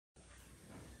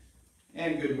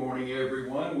And good morning,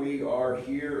 everyone. We are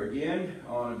here again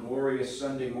on a glorious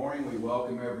Sunday morning. We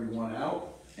welcome everyone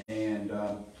out, and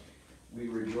we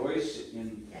rejoice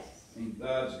in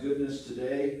God's goodness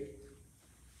today.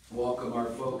 Welcome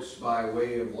our folks by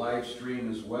way of live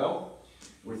stream as well.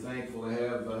 We're thankful to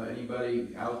have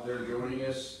anybody out there joining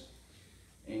us,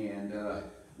 and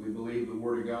we believe the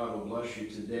Word of God will bless you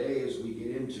today as we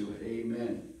get into it.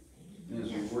 Amen. And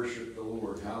as we worship the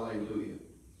Lord. Hallelujah.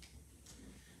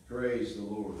 Praise the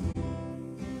Lord.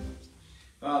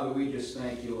 Father, we just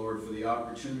thank you, Lord, for the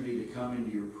opportunity to come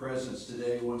into your presence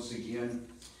today once again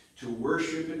to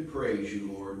worship and praise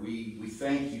you, Lord. We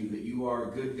thank you that you are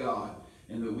a good God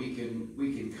and that we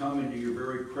can come into your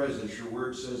very presence. Your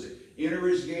word says, enter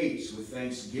his gates with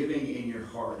thanksgiving in your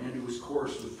heart, and into his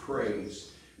courts with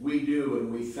praise. We do,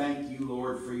 and we thank you,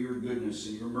 Lord, for your goodness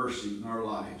and your mercy in our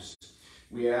lives.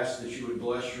 We ask that you would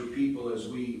bless your people as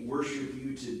we worship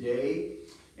you today.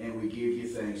 And we give you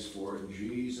thanks for it in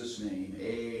Jesus' name.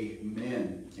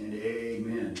 Amen and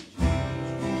amen.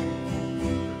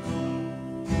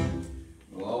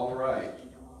 Well, all right.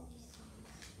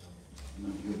 I'm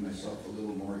going to give myself a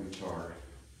little more guitar.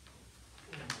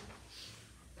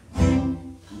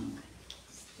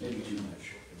 Maybe too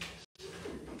much.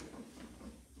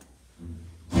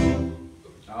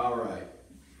 All right.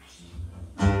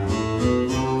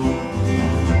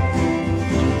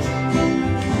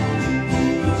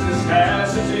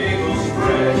 As the table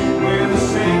spread, where the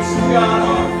saints of God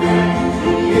are fed,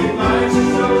 he invites his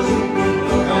chosen people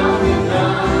to come and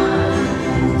dine.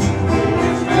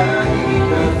 It's better eat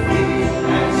the feet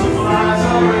and supplies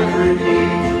our every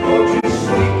need. Oh, just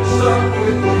sweep us up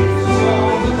with Jesus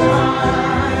all the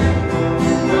time.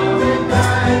 Come and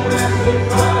dine, as we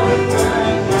call it, come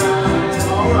and dine.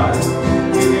 All right,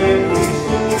 we can feast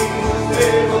on Jesus'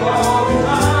 table all the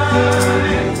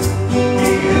time.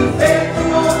 He who fed the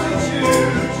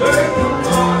multitude, turn the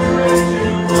water into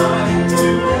wine, to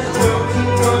his chosen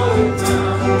golden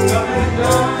crown, come and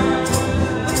dine.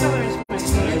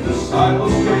 And the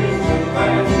disciples came to the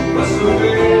land, bless the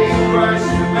way of Christ's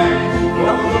command,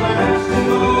 for the last and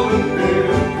golden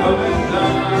beer, come and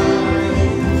dine.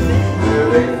 There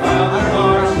they found their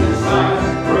hearts desire,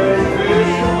 bread and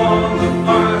fish upon the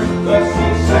fire, thus he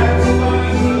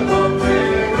satisfies the hungry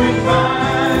every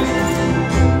time.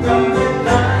 Come and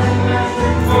dine,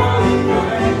 Master, come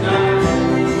and dine.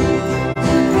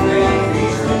 They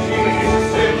feast on Jesus'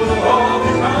 table all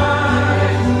the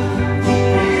time.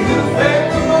 He who fed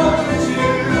the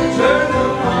multitude, turned the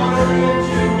water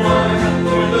into wine,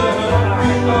 to the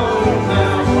hungry goes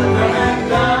now, come and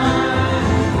dine.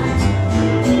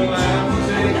 To the Lamb will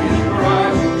take his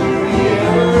bride, to be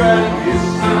ever at his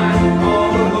side, all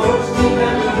the hosts of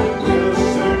heaven will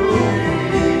assemble thee.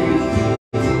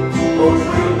 For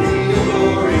 'twill be a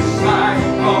glorious sight,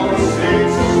 all the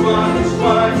saints as one as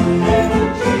one, and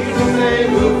with Jesus they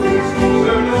will feast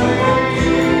eternally.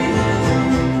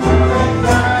 Come and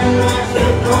dine,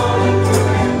 Master, come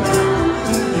and dine.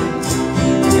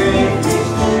 Can't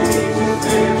feast on Jesus'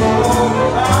 table all the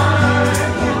time.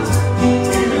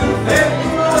 He who fed the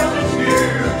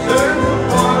multitude, turned the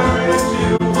water into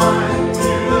wine,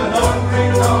 to the hungry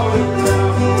golden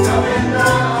crown, come and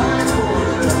dine.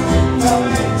 Come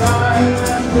and dine,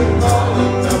 Master, come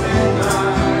and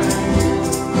dine.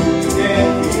 You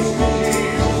can't feast on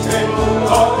Jesus' table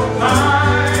all the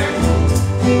time.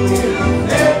 You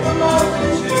fed the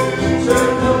multitude,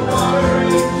 turned the water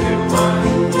into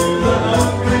wine, to the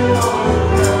hungry golden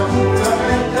crown, come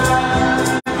and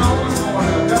dine. All the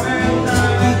morning, come and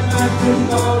dine, Master,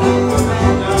 come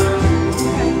and dine.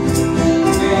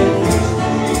 You can't feast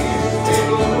on Jesus'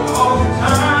 table all the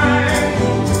time.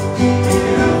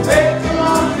 You fed the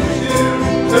multitude,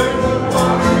 turned the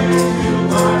water into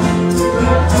wine, to the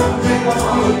hungry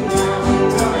golden crown,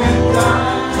 come and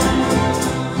dine.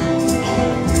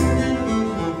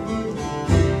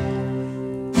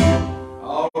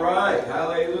 All right,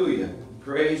 hallelujah.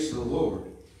 Praise the Lord.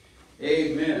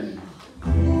 Amen.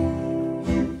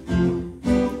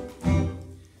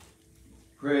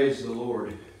 Praise the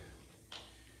Lord.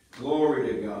 Glory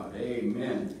to God.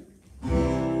 Amen.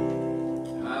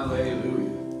 Hallelujah.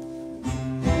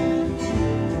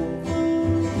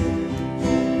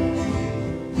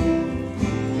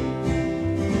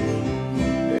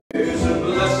 There's a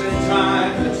blessed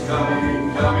time that's coming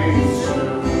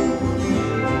soon.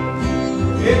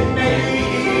 It may be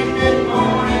evening,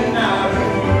 morning,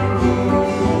 afternoon.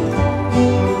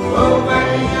 The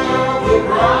wedding of the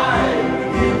bride,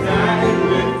 united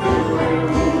with the groom.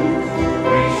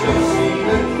 We shall see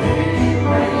the King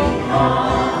reign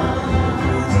on.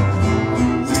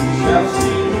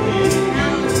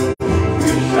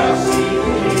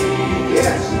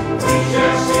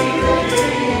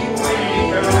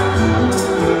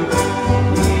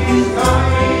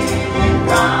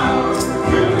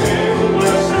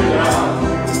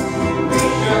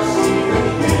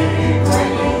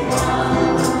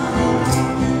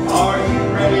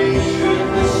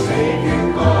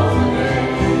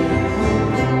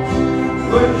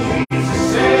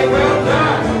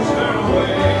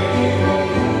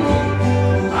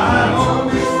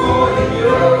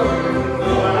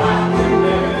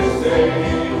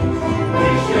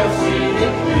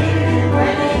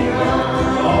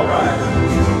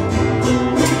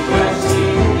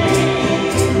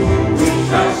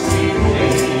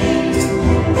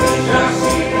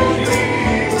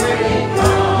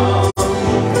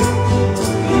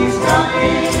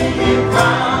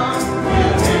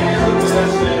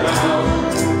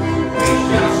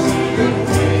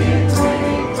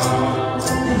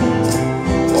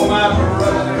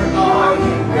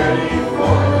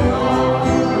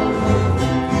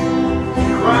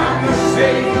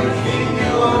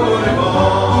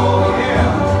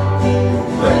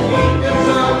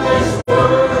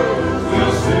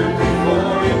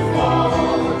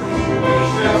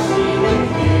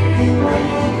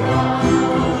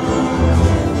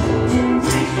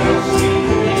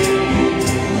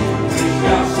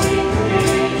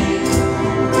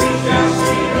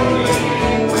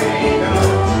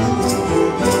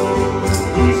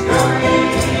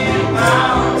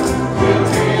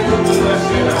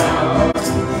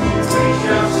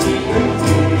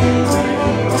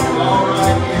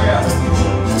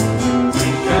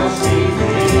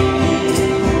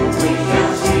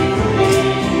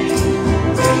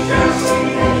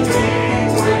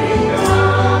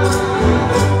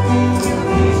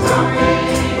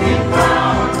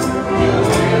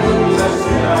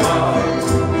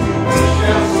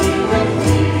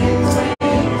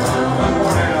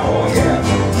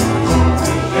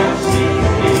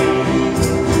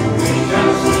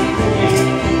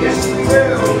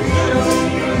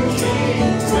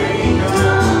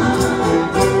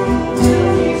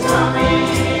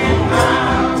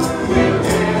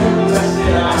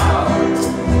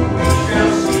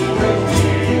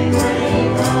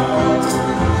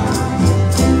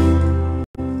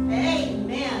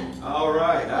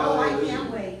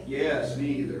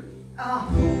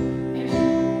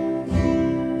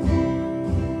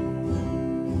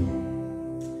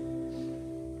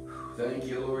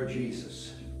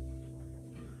 Jesus.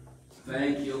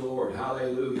 Thank you, Lord.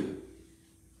 Hallelujah.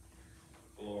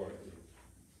 Glory.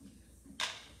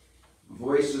 My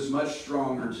voice is much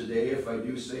stronger today, if I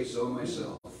do say so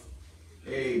myself.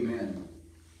 Amen.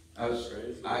 I was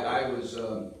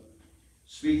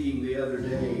speaking the other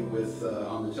day with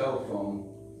on the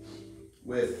telephone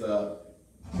with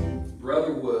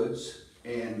Brother Woods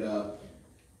and a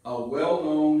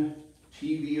well-known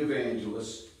TV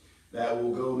evangelist that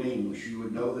will go nameless. You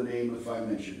would know the name if I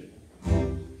mentioned it.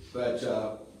 But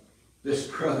this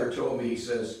brother told me, he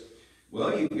says,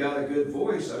 well, you've got a good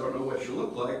voice. I don't know what you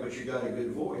look like, but you got a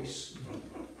good voice.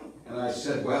 And I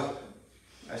said, well,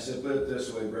 put it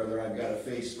this way, brother, I've got a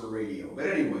face for radio. But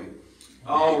anyway,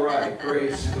 all right,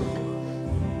 praise the Lord.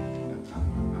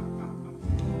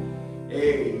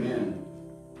 Amen.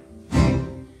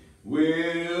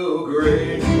 Will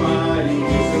great and mighty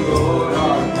is the Lord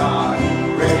our God.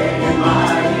 Great and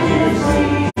mighty is He.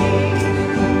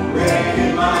 Great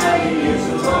and mighty is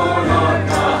the Lord our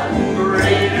God.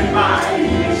 Great and mighty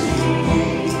is He.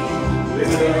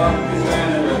 Lift up His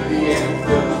banner, let the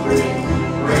anthems ring.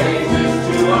 Praises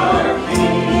to our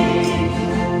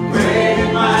King. Great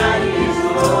and mighty is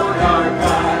the Lord our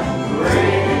God.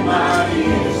 Great and mighty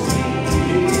is He.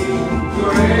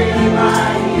 Great and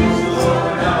mighty is the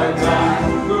Lord our God.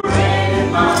 Great and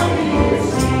mighty is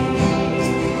He.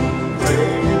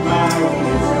 Great and mighty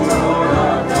is the Lord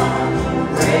our God.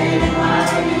 Great and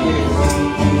mighty is He.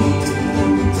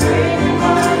 Great and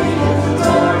mighty is the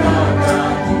Lord our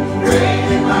God. Great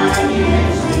and mighty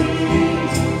is He.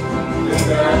 Lift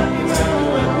up the banner,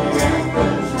 let the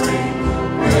anthems ring.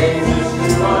 Praises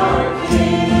to our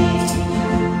King.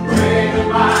 Great and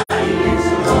mighty is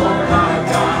the Lord our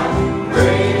God.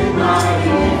 Great and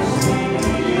mighty is He.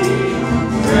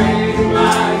 Great and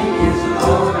mighty is the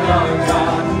Lord our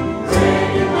God. Great and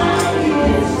mighty is He.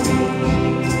 Great and mighty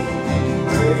is the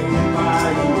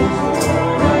Lord our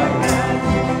God.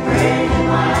 Great and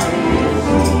mighty is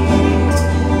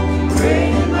He. Great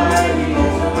and mighty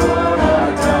is the Lord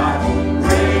our God.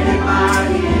 Great and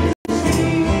mighty is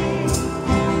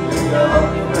He. Lift up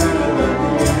the banner, let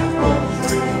the anthems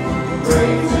ring.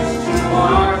 Praises to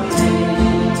our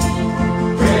King.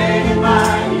 Great and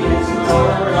mighty is the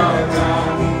Lord our God.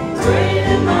 Great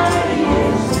and mighty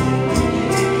is He.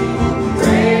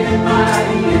 Great and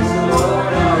mighty is the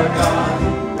Lord our God.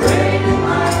 Great and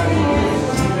mighty is He.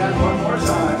 Sing that one more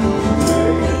time. Great and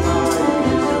mighty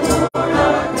is the Lord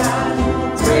our God.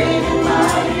 Great and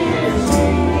mighty is He.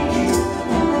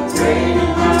 Great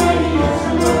and mighty is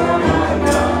the Lord our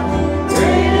God.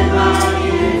 Great and mighty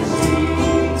is He.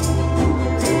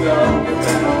 Lift up the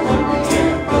banner, let the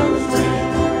anthems ring.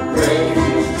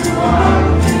 Praises to our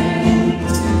King.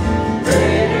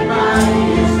 Great and mighty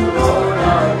is the Lord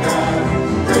our God.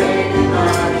 Great and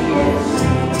mighty is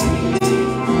He.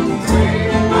 Great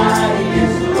and mighty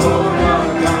is the Lord our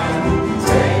God.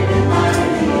 Great and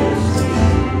mighty is He.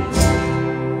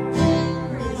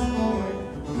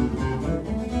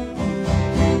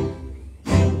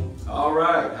 All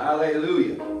right,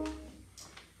 hallelujah.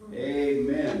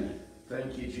 Amen.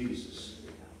 Thank you, Jesus.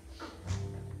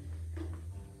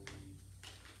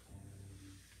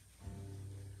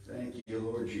 Thank you,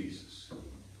 Lord Jesus.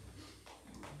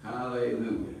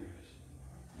 Hallelujah.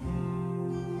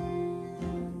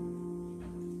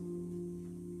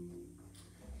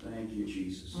 Thank you,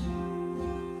 Jesus.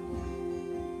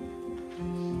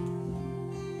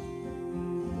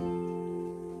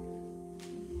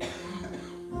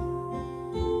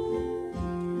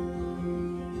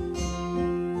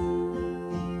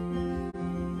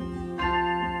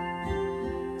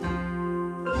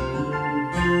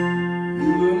 You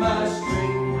are my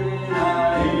strength when I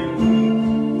am weak.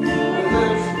 You are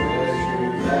the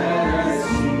treasure that I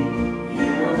see. You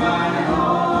are my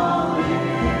all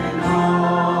in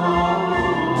all.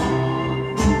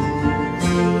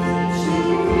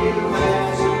 Seeking you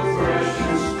as a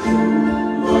precious jewel.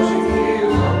 Lord, you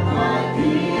give up like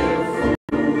me a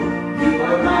fool. You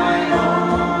are my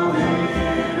all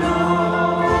in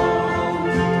all.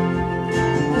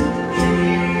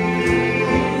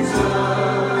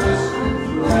 Jesus,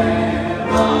 Lamb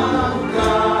of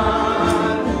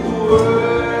God,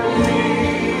 worthy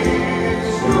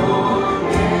is your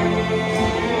name.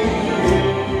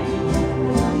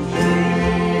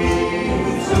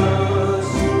 Jesus,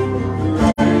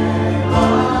 Lamb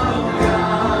of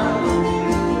God,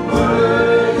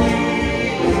 worthy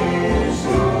is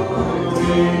your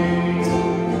name.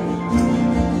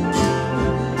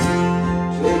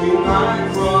 Taking my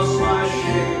cross, my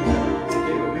shame.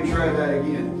 Okay, let me try that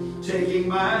again. Taking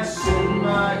my sin,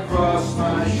 my cross,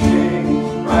 my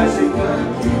shame. Rising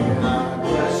again, I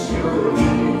bless your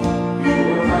name.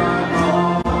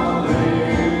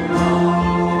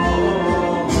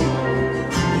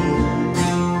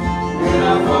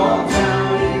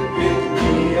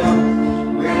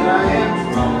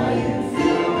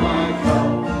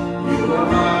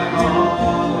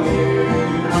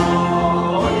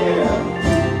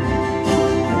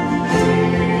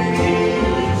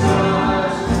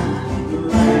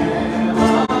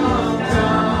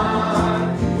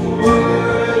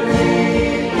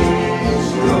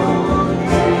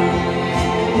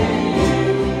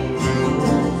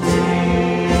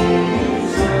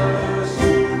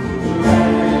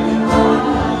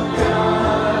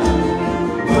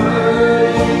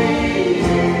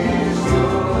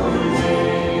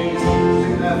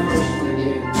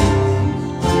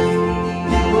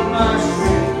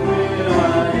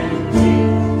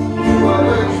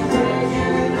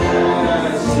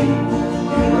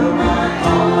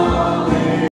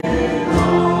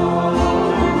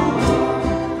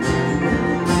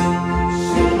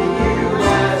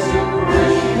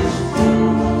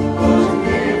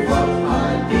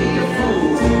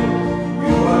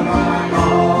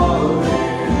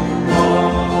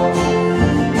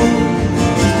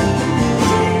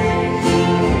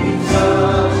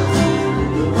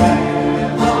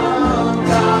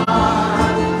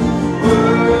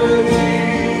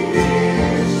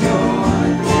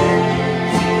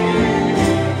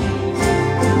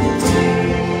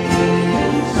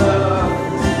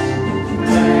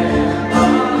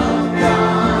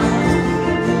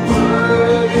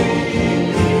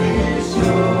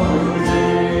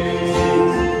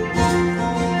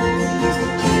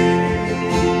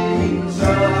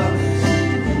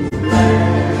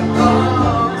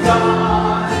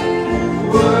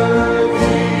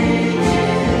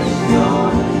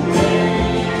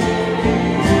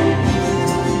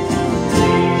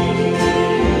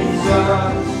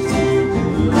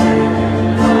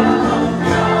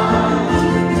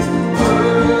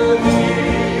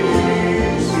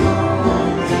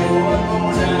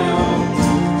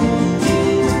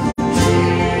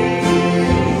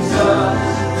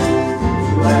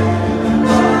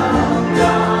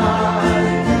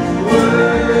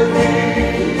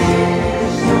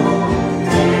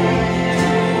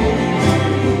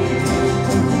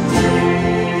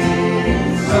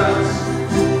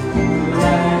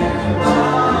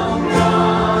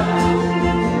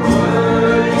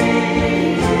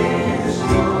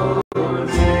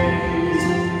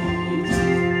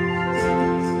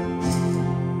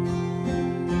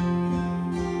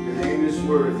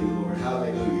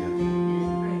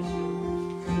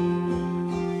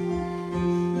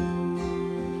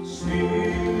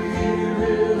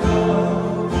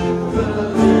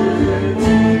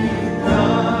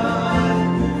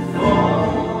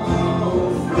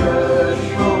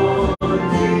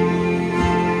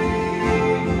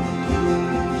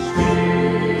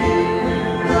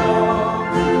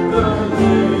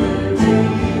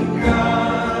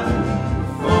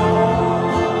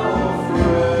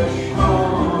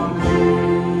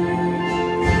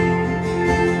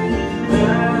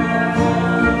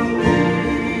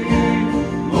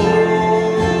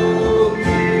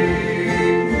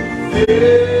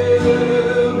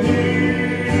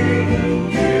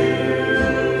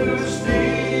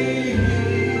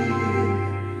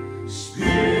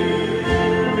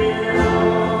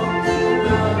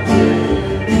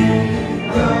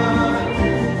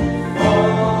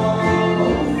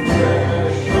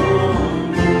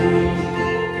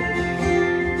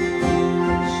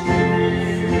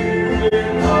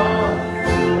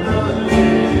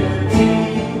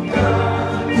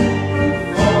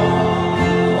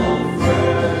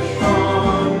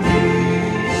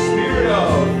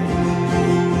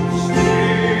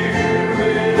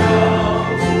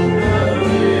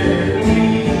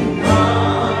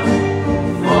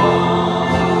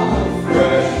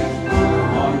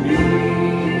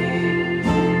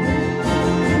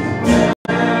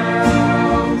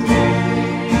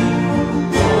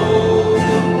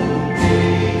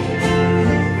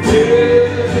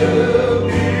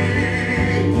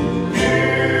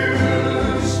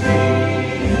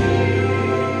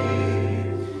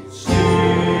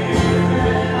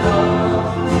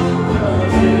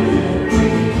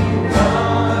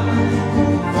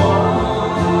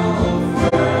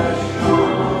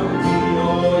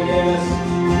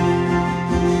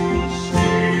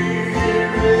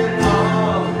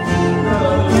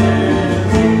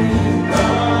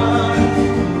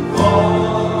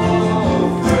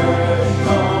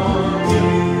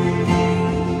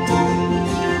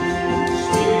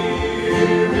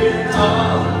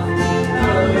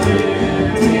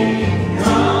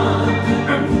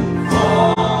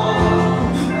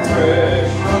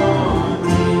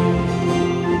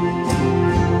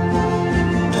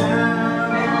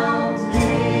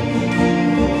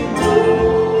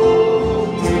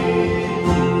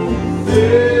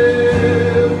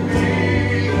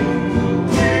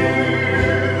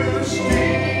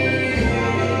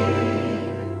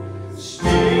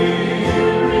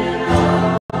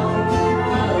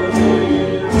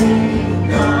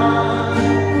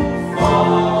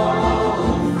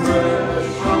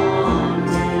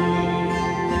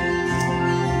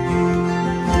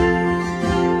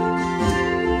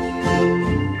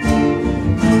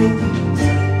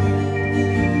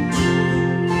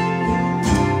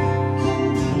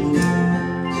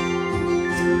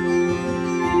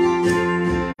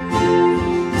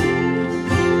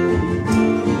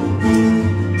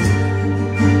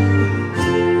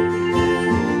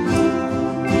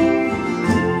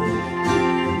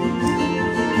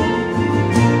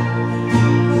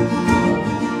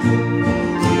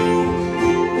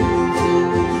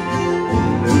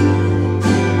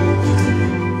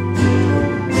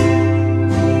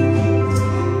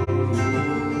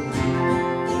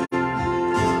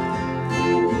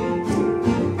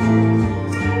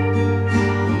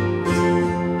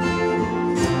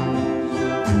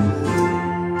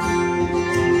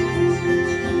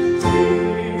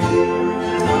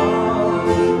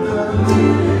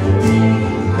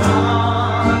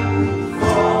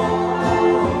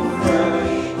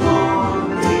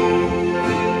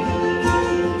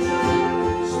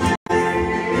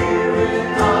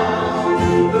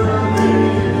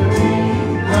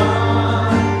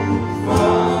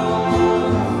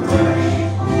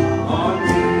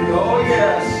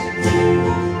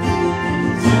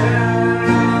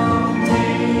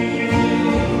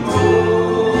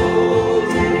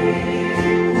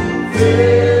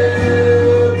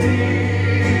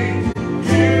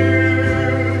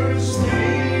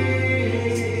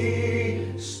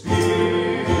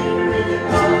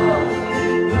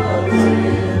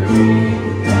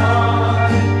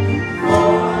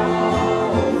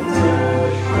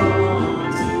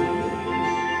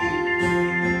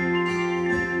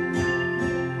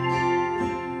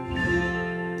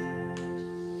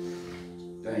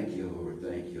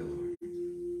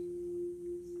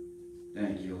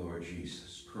 Lord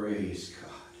Jesus. Praise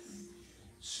God.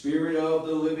 Spirit of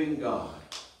the living God,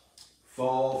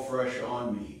 fall fresh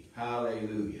on me.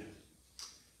 Hallelujah.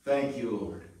 Thank you,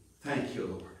 Lord. Thank you,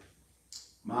 Lord.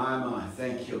 My,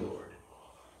 thank you, Lord.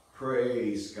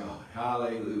 Praise God.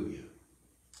 Hallelujah.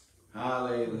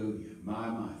 Hallelujah.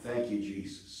 My. Thank you,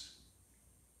 Jesus.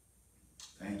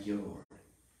 Thank you, Lord.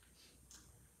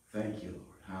 Thank you,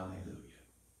 Lord. Hallelujah.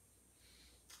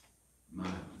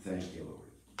 My, thank you, Lord.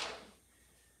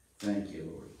 Thank you,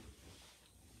 Lord.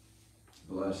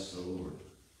 Bless the Lord.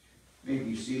 May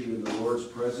be seated in the Lord's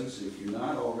presence if you're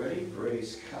not already.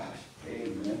 Praise God.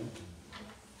 Amen.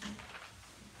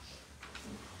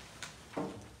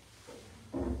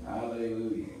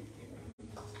 Hallelujah.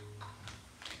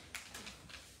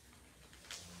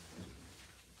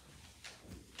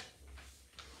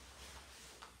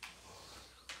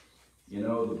 You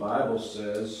know, the Bible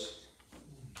says,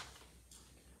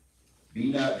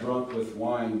 be not drunk with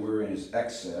wine wherein is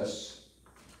excess,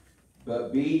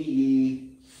 but be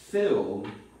ye filled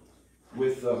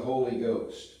with the Holy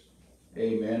Ghost.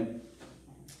 Amen.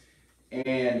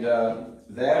 And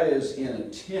that is in a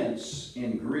tense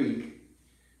in Greek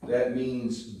that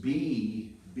means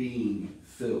be being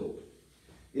filled.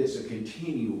 It's a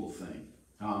continual thing.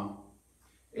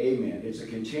 Amen. It's a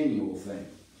continual thing.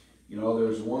 You know,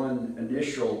 there's one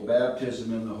initial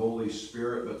baptism in the Holy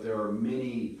Spirit, but there are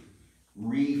many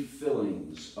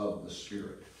refillings of the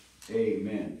Spirit.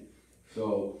 Amen.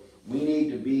 So we need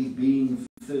to be being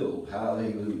filled.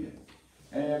 Hallelujah.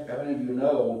 And how many of you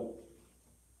know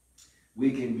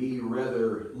we can be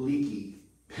rather leaky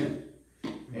and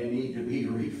need to be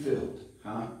refilled?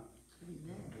 Huh?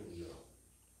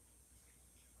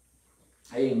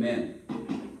 Amen.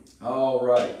 All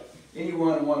right.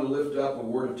 Anyone want to lift up a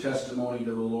word of testimony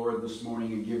to the Lord this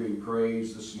morning and give him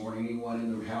praise this morning? Anyone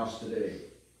in the house today?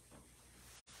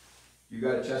 You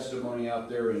got a testimony out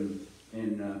there in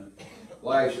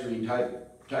live stream,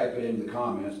 type it in the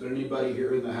comments. But anybody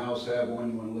here in the house have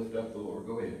one you want to lift up the Lord?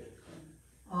 Go ahead.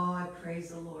 Oh, I praise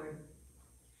the Lord.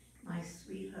 My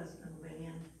sweet husband went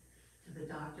in to the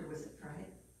doctor, was it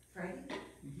Friday?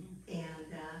 Mm-hmm.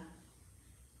 And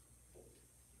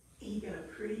he got a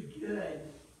pretty good,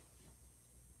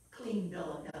 clean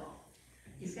bill of health.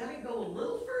 He's got to go a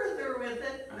little further with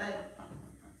it, but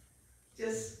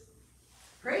just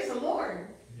praise the Lord.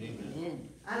 Amen.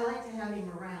 I like to have him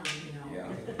around, you know.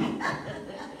 Yeah.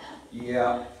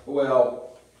 Yeah.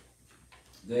 Well,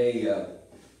 they.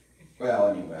 Well,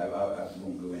 anyway, I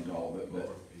won't go into all of it, but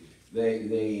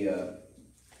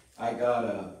I got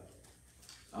a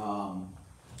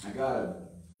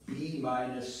B-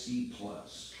 C+,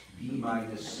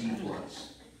 B- C+.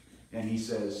 And he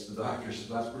says, the doctor says,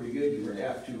 that's pretty good. You were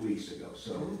F 2 weeks ago.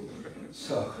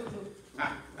 So,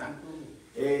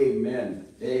 amen,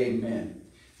 amen.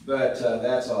 But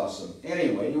that's awesome.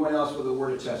 Anyway, anyone else with a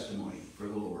word of testimony for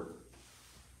the Lord?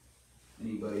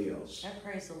 Anybody else? I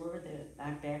praise the Lord that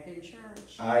I'm back in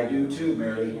church. I do too,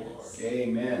 Mary. Yes.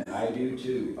 Amen. I do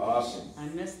too. Awesome. I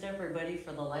missed everybody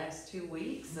for the last 2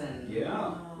 weeks, and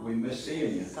yeah, we miss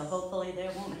seeing you. so hopefully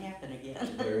that won't happen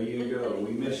again. There you go.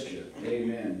 We missed you.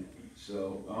 Amen.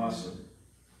 So awesome.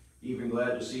 Even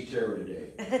glad to see Tara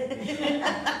today.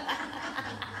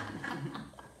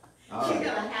 She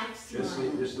got a half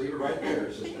smile. Just leave it right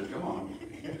there, sister. Come on.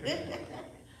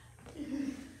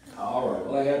 All right.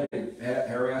 Well, I had to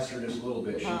harass her just a little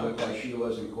bit. She looked like she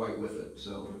wasn't quite with it.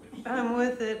 So. I'm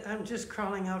with it. I'm just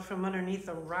crawling out from underneath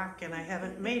a rock, and I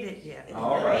haven't made it yet.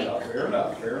 All right. Fair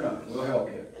enough. Fair enough. We'll help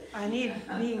you. I need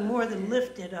being more than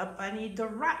lifted up. I need the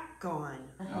rock gone.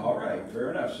 All right.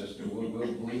 Fair enough, sister. We'll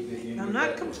believe that you. I'm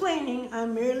not complaining.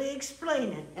 I'm merely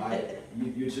explaining.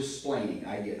 You're just explaining.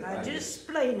 I get it. I'm just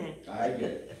explaining. I get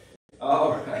it.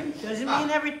 All right. Doesn't mean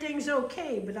everything's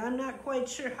okay, but I'm not quite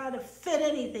sure how to fit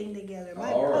anything together.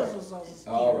 My all right. puzzle's all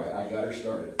together. All right. I got her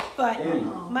started. But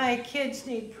my kids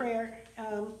need prayer.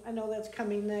 I know that's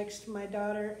coming next. My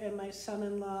daughter and my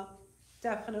son-in-law,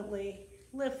 definitely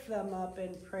lift them up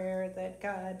in prayer that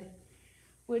God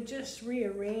would just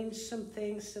rearrange some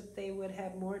things, that they would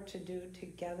have more to do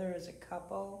together as a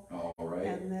couple. All right.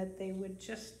 And that they would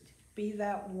just be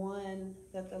that one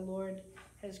that the Lord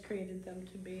has created them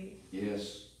to be.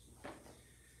 Yes.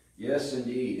 Yes,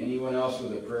 indeed. Anyone else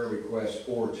with a prayer request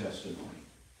or testimony?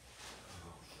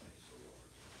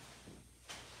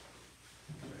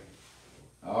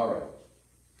 All right.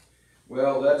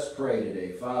 Well, let's pray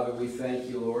today. Father, we thank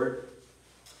you, Lord,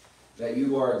 that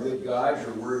you are a good God.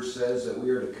 Your word says that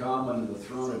we are to come under the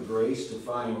throne of grace to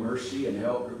find mercy and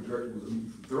help,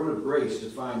 throne of grace to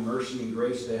find mercy and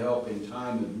grace to help in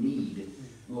time of need.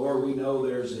 Lord, we know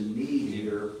there's a need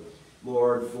here,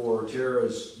 Lord, for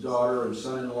Tara's daughter and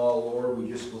son-in-law, Lord. We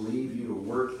just believe you to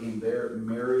work in their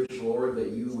marriage, Lord, that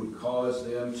you would cause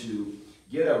them to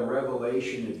get a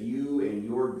revelation of you and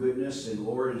your goodness. And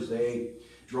Lord, as they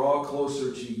draw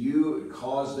closer to you,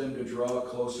 cause them to draw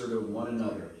closer to one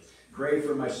another. Pray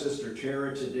for my sister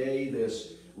Tara today,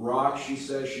 this rock she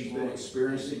says she's been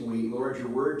experiencing. Lord, your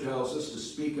word tells us to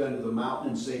speak unto the mountain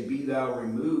and say, be thou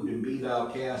removed and be thou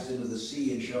cast into the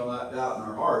sea, and shall not doubt in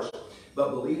our hearts, but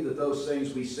believe that those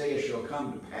things we say shall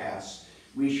come to pass.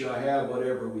 We shall have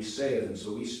whatever we say. And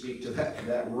so we speak to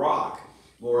that rock,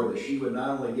 Lord, that she would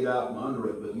not only get out from under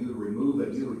it, but you would remove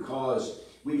it. You would cause,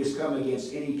 we just come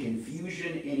against any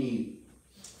confusion,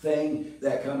 anything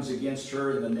that comes against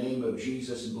her in the name of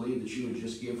Jesus, and believe that you would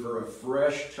just give her a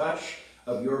fresh touch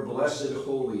of your blessed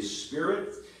Holy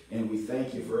Spirit. And we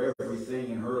thank you for everything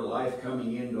in her life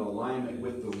coming into alignment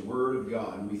with the Word of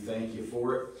God. And we thank you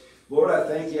for it. Lord, I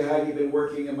thank you how you've been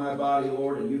working in my body,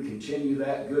 Lord, and you continue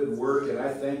that good work. And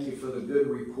I thank you for the good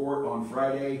report on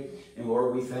Friday. And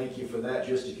Lord, we thank you for that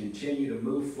just to continue to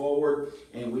move forward.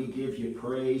 And we give you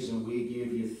praise and we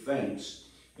give you thanks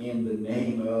in the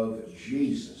name of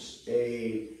Jesus.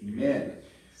 Amen.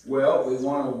 Well, we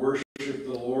want to worship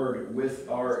the Lord with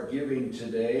our giving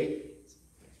today.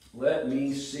 Let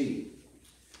me see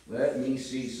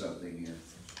something here.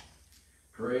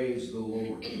 Praise the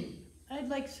Lord. I'd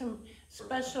like some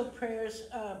special prayers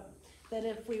that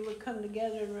if we would come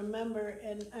together and remember,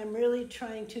 and I'm really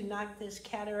trying to knock this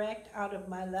cataract out of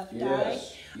my left eye.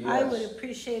 I would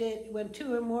appreciate it when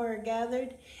 2 or more are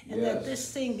gathered, and that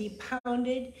this thing be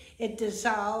pounded, it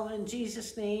dissolve in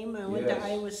Jesus' name. I went to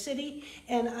Iowa City,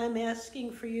 and I'm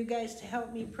asking for you guys to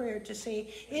help me prayer to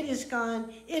say, it is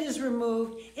gone, it is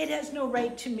removed, it has no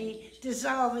right to me,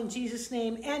 dissolve in Jesus'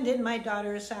 name, and in my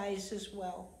daughter's eyes as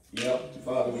well. Yep.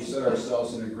 Father, we set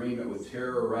ourselves in agreement with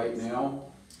Tara right now.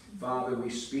 Father, we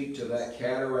speak to that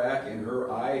cataract in her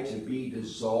eye to be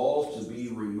dissolved, to be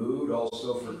removed,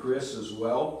 also for Chris as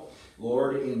well.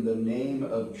 Lord, in the name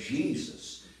of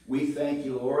Jesus, we thank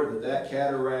you, Lord, that that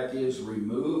cataract is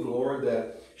removed, Lord,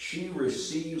 that she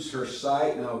receives her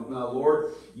sight. Now,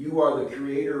 Lord, you are the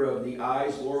creator of the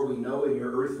eyes. Lord, we know in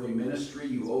your earthly ministry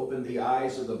you opened the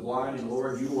eyes of the blind, and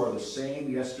Lord, you are the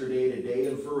same yesterday, today,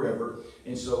 and forever.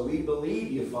 And so we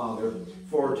believe you, Father,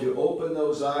 for to open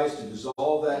those eyes, to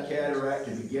dissolve that cataract,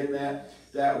 to begin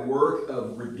that work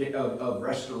of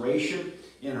restoration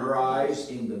in her eyes.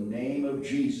 In the name of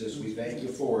Jesus, we thank you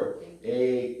for it.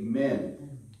 Amen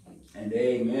and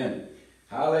amen.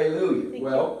 Hallelujah.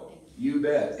 Well, you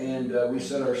bet. And we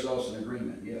set ourselves in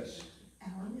agreement. Yes.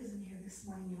 Alan isn't here this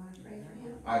morning. You want to pray for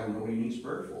him? I don't know what he needs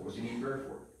prayer for. What does he need prayer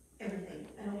for? Everything.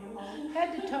 And overhauling.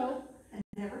 Head to toe. And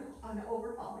never on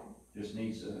overhauling. Just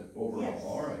needs an overhaul. Yes.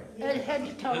 All right. And head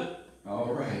to toe.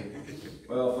 All right.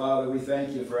 Well, Father, we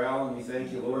thank you for Alan. We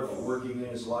thank you, Lord, for working in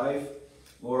his life.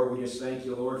 Lord, we just thank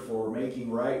you, Lord, for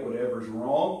making right whatever's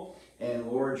wrong. And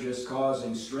Lord, just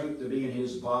causing strength to be in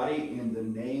his body in the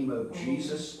name of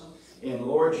Jesus. And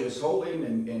Lord, just hold him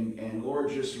and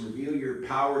Lord, just reveal your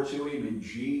power to him in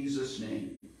Jesus'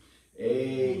 name.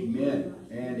 Amen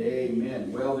and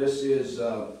amen. Well, this is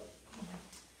the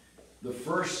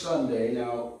first Sunday.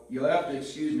 Now, you'll have to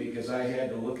excuse me because I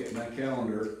had to look at my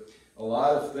calendar. A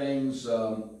lot of things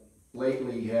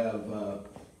lately have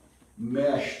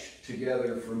meshed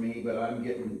together for me, but I'm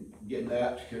getting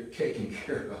that taken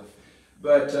care of.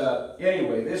 But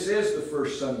anyway, this is the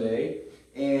first Sunday.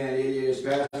 And it is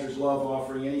Pastor's Love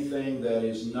offering. Anything that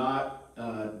is not,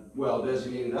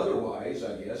 designated otherwise,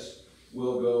 I guess,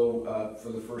 will go for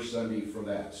the first Sunday for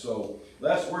that. So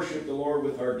let's worship the Lord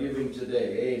with our giving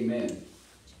today. Amen.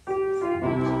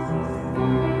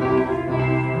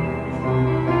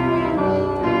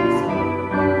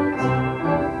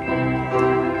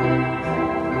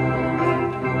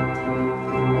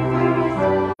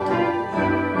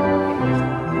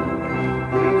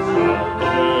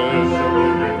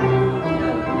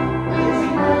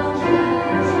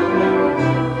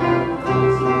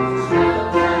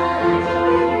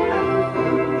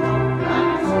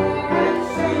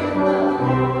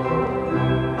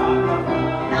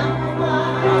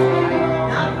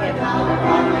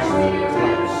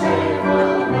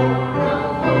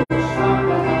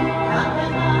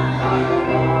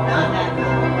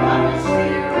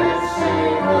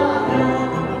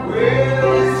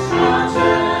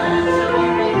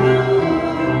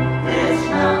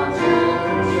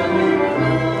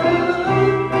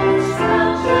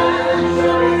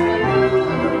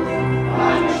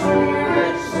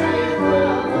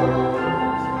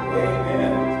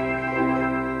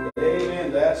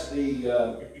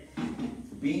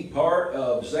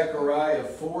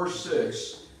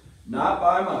 Not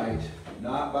by might,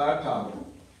 not by power,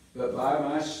 but by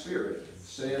my Spirit,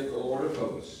 saith the Lord of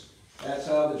hosts. That's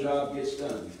how the job gets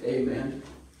done. Amen.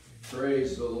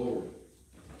 Praise the Lord.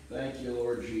 Thank you,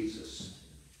 Lord Jesus.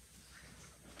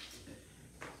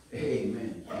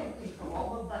 Amen. Thank you for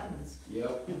all the buttons.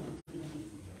 Yep.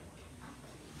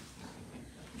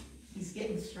 He's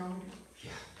getting stronger.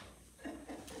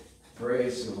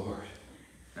 Praise the Lord.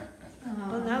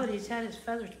 Well, now that he's had his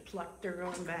feathers plucked, they're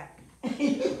going back.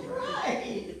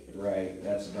 Right. Right,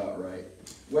 that's about right.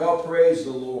 Well, praise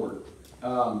the Lord.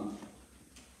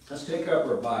 Let's take up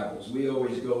our Bibles. We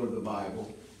always go to the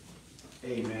Bible.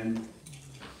 Amen.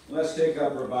 Let's take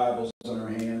up our Bibles in our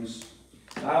hands.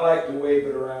 I like to wave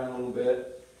it around a little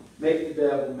bit. Make the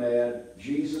devil mad,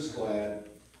 Jesus glad.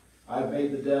 I've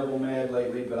made the devil mad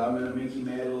lately, but I'm going to make you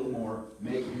mad a little more.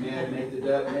 Make you mad, make the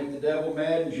devil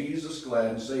mad, and Jesus glad.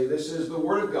 And say, this is the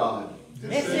Word of God.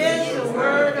 This is the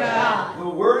Word of God. The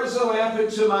Word is a lamp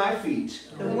unto my feet,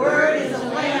 The Word is a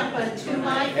lamp unto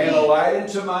my and a feet, light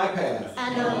unto my path.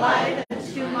 and a light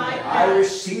unto my I path.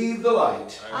 receive the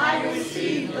light. I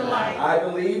receive the light. I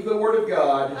believe the Word of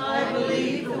God, I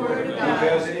believe the Word of God.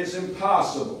 because it is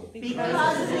impossible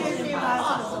Because it is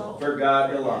impossible for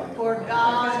God to lie. for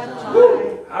God to lie.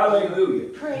 Woo! Hallelujah.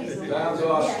 Praise the Lord. Sounds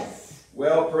awesome. Yes.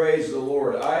 Well, praise the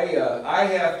Lord. I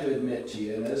have to admit to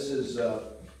you, and this is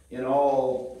in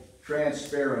all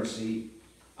transparency,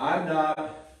 I'm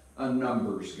not a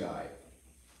numbers guy.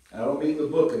 I don't mean the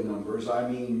book of numbers, I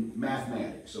mean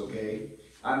mathematics, okay?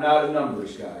 I'm not a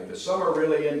numbers guy, but some are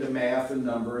really into math and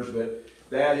numbers, but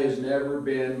that has never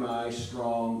been my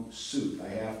strong suit, I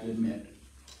have to admit.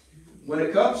 When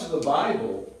it comes to the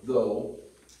Bible, though,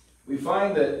 we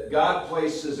find that God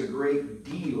places a great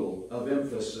deal of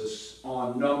emphasis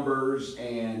on numbers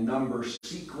and number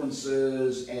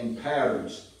sequences and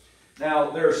patterns.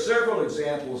 Now, there are several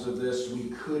examples of this we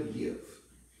could give.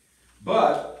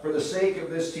 But, for the sake of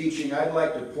this teaching, I'd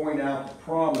like to point out the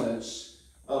prominence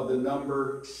of the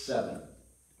number 7.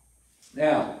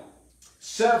 Now,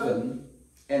 7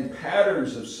 and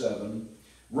patterns of 7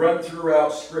 run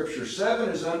throughout Scripture. 7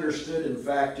 is understood, in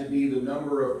fact, to be the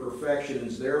number of perfection, and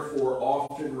is therefore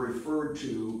often referred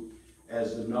to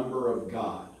as the number of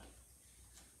God.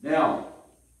 Now,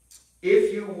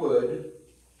 if you would,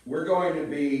 we're going to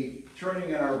be turning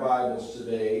in our Bibles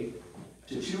today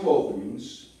to 2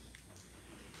 openings.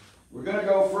 We're going to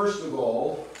go, first of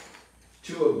all,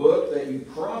 to a book that you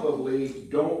probably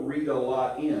don't read a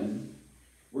lot in.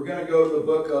 We're going to go to the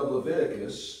book of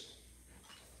Leviticus,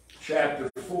 chapter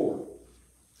 4.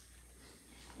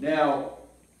 Now,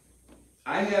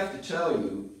 I have to tell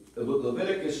you,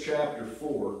 Leviticus chapter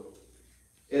 4,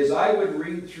 as I would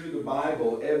read through the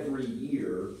Bible every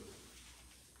year,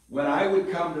 when I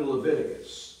would come to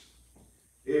Leviticus,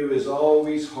 it was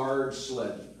always hard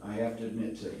sledding, I have to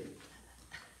admit to you.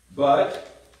 But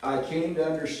I came to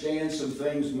understand some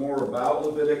things more about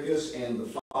Leviticus and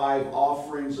the 5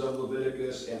 offerings of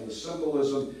Leviticus and the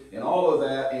symbolism and all of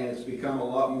that, and it's become a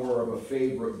lot more of a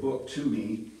favorite book to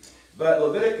me. But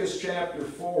Leviticus chapter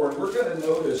 4, and we're going to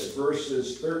notice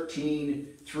verses 13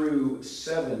 through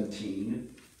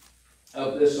 17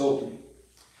 of this opening.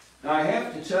 Now I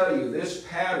have to tell you, this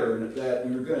pattern that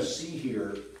you're going to see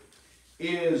here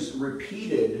is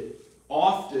repeated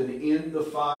often in the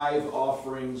 5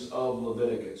 offerings of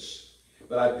Leviticus.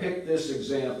 But I picked this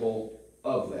example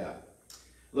of that.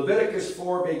 Leviticus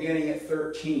 4, beginning at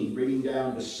 13, reading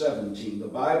down to 17. The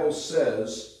Bible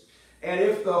says, "And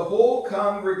if the whole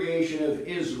congregation of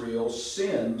Israel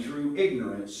sin through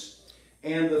ignorance,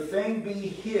 and the thing be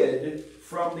hid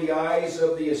from the eyes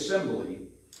of the assembly,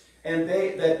 and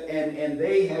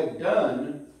they have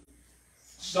done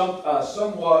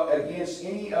somewhat against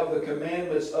any of the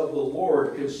commandments of the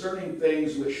Lord concerning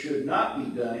things which should not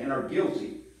be done, and are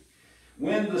guilty,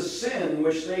 when the sin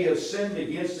which they have sinned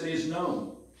against it is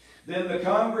known, then the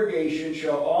congregation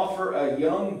shall offer a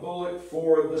young bullock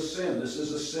for the sin." This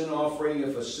is a sin offering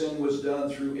if a sin was done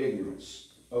through ignorance.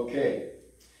 Okay.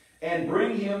 "And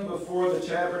bring him before the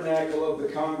tabernacle of the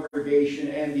congregation,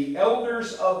 and the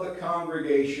elders of the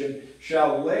congregation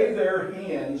shall lay their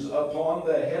hands upon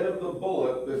the head of the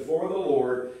bullock before the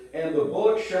Lord, and the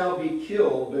bullock shall be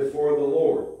killed before the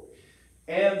Lord.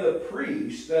 And the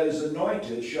priest that is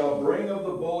anointed shall bring of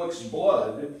the bullock's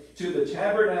blood to the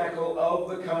tabernacle of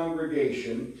the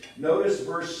congregation." Notice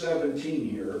verse 17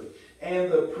 here.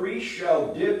 "And the priest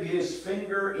shall dip his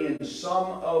finger in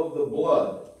some of the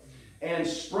blood, and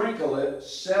sprinkle it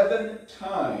 7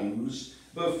 times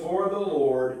before the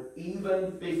Lord,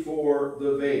 even before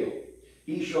the veil."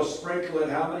 He shall sprinkle it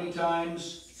how many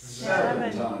times?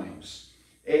 7 times.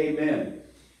 Amen.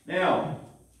 Now,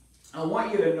 I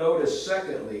want you to notice,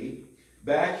 secondly,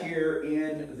 back here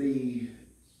in the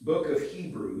book of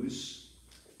Hebrews,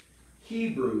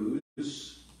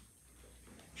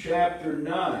 chapter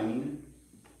 9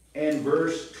 and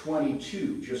verse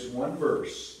 22, just one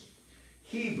verse.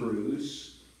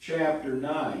 Hebrews chapter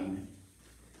 9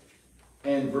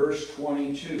 and verse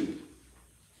 22.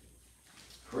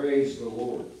 Praise the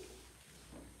Lord.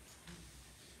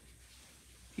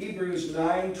 Hebrews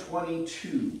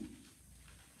 9:22.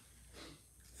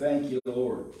 Thank you,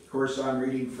 Lord. Of course, I'm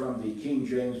reading from the King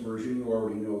James Version. You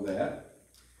already know that.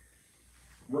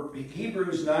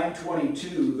 Hebrews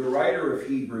 9:22, the writer of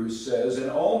Hebrews says, "And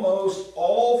almost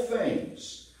all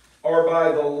things are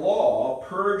by the law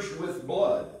purged with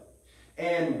blood,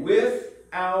 and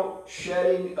without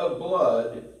shedding of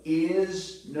blood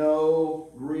is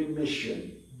no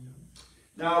remission."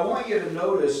 Now, I want you to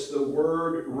notice the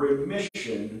word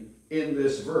remission in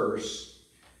this verse,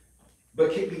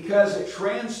 but because it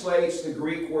translates the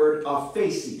Greek word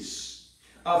aphesis.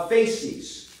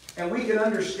 Aphesis. And we can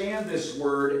understand this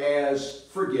word as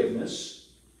forgiveness,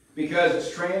 because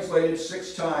it's translated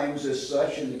 6 times as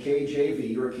such in the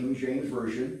KJV, or King James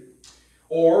Version,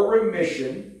 or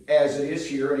remission, as it is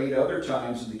here, and 8 other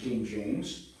times in the King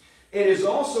James. It is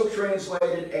also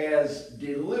translated as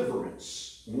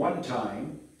deliverance 1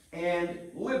 time,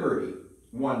 and liberty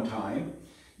 1 time.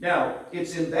 Now,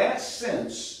 it's in that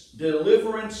sense,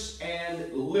 deliverance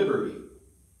and liberty,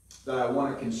 that I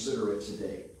want to consider it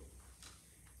today.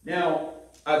 Now,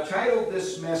 I've titled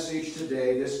this message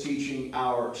today, this teaching,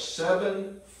 Our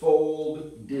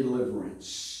Seven-fold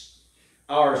Deliverance.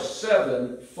 Our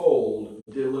Seven-fold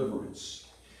Deliverance.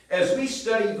 As we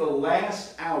study the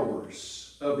last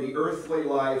hours of the earthly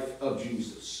life of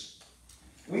Jesus,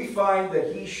 we find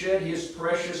that he shed his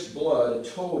precious blood a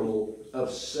total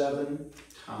of 7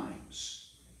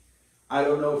 times. I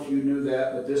don't know if you knew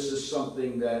that, but this is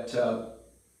something that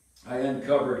I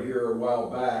uncovered here a while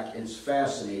back. It's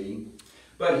fascinating.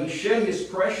 But he shed his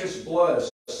precious blood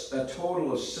a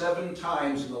total of 7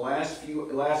 times in the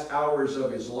last hours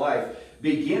of his life,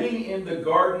 beginning in the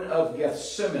Garden of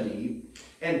Gethsemane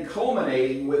and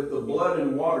culminating with the blood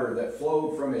and water that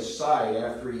flowed from his side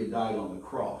after he had died on the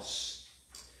cross.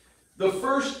 The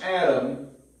first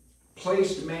Adam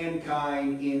placed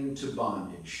mankind into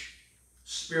bondage,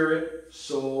 spirit,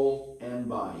 soul, and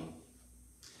body.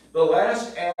 The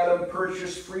last Adam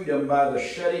purchased freedom by the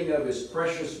shedding of his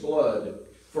precious blood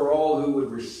for all who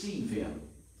would receive him,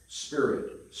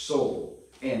 spirit, soul,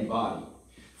 and body.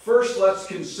 First, let's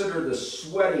consider the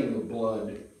sweating of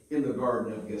blood in the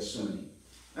Garden of Gethsemane.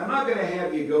 I'm not going to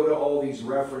have you go to all these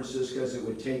references because it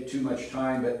would take too much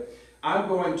time, but I'm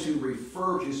going to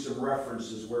refer to some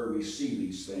references where we see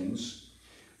these things.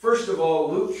 First of all,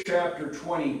 Luke chapter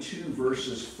 22,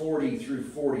 verses 40 through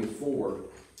 44.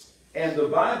 And the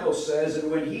Bible says, "And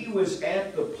when he was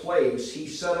at the place, he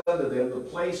said unto them," the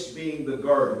place being the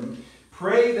garden,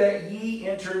 "Pray that ye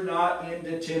enter not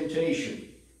into temptation.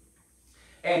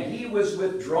 And he was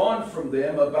withdrawn from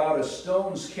them about a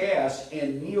stone's cast,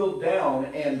 and kneeled down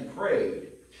and prayed,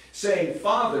 saying,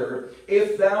 Father,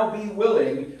 if thou be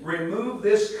willing, remove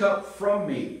this cup from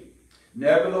me.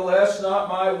 Nevertheless, not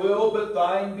my will, but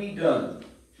thine be done.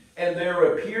 And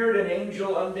there appeared an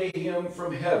angel unto him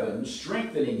from heaven,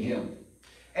 strengthening him.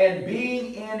 And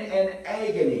being in an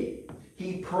agony,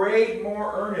 he prayed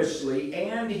more earnestly,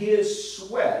 and his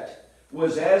sweat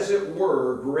was as it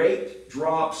were great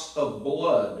drops of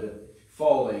blood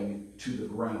falling to the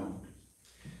ground."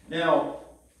 Now,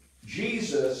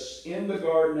 Jesus in the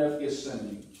Garden of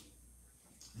Gethsemane,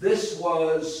 this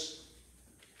was,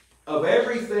 of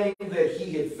everything that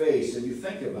he had faced, and you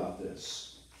think about this,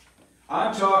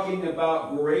 I'm talking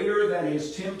about greater than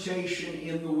his temptation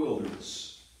in the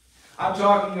wilderness. I'm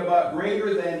talking about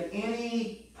greater than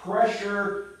any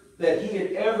pressure that he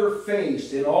had ever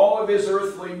faced in all of his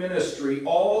earthly ministry,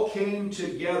 all came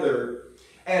together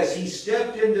as he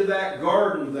stepped into that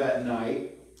garden that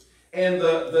night, and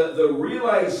the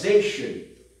realization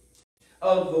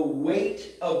of the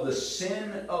weight of the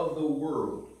sin of the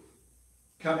world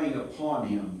coming upon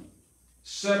him,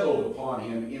 settled upon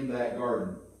him in that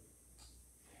garden.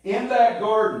 In that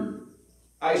garden,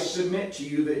 I submit to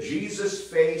you that Jesus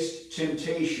faced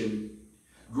temptation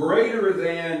greater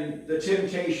than the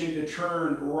temptation to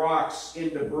turn rocks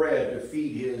into bread to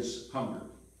feed his hunger.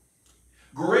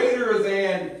 Greater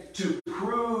than to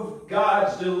prove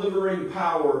God's delivering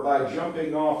power by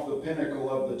jumping off the pinnacle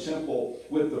of the temple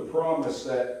with the promise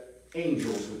that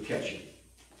angels would catch him.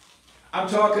 I'm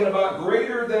talking about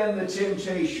greater than the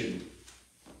temptation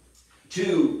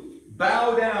to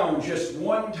bow down just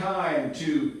one time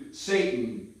to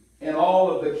Satan and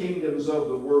all of the kingdoms of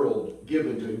the world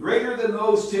given to him. Greater than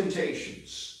those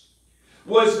temptations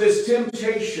was this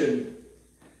temptation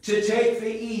to take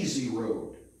the easy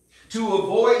road, to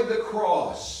avoid the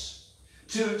cross,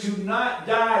 to not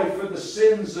die for the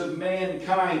sins of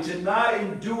mankind, to not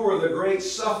endure the great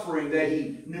suffering that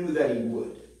he knew that he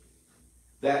would.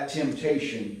 That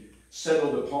temptation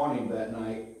settled upon him that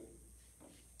night,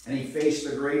 and he faced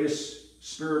the greatest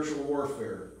spiritual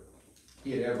warfare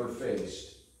he had ever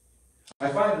faced. I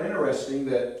find it interesting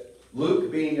that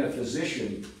Luke, being a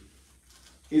physician,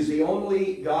 is the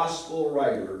only gospel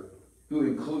writer who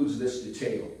includes this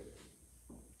detail.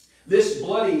 This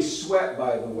bloody sweat,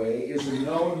 by the way, is a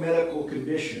known medical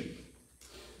condition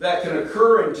that can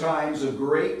occur in times of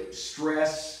great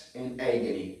stress and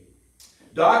agony.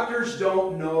 Doctors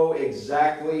don't know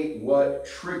exactly what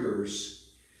triggers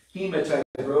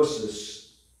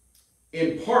hematidrosis,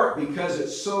 in part because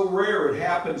it's so rare, it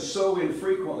happens so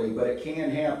infrequently, but it can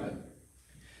happen.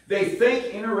 They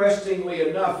think, interestingly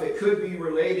enough, it could be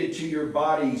related to your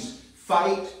body's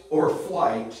fight or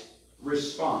flight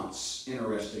response,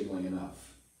 interestingly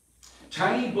enough.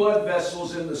 Tiny blood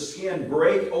vessels in the skin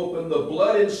break open. The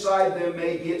blood inside them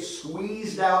may get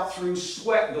squeezed out through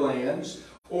sweat glands,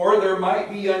 or there might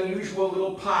be unusual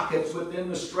little pockets within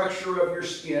the structure of your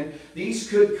skin. These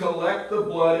could collect the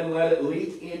blood and let it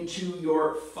leak into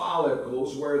your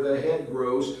follicles where the head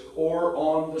grows, or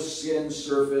on the skin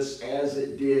surface as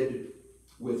it did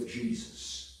with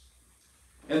Jesus.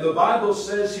 And the Bible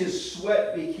says his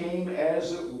sweat became,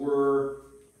 as it were,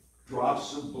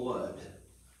 drops of blood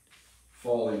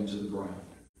falling to the ground.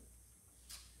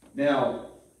 Now,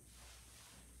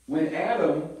 when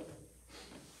Adam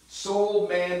sold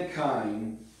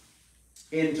mankind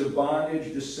into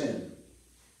bondage to sin,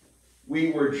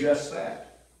 we were just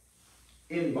that,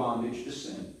 in bondage to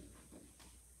sin.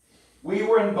 We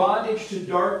were in bondage to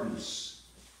darkness.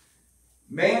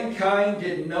 Mankind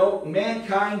did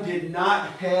not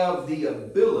have the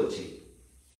ability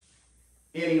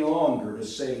any longer to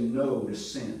say no to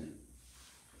sin,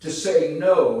 to say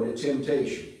no to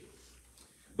temptation.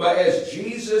 But as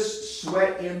Jesus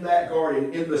sweat in that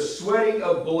garden, in the sweating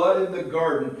of blood in the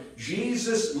garden,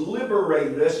 Jesus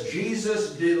liberated us,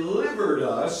 Jesus delivered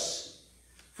us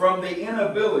from the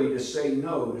inability to say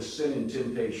no to sin and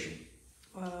temptation.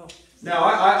 Wow. Now,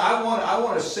 I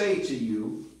want to say to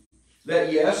you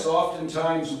that yes,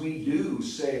 oftentimes we do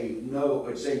say no,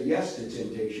 or say yes to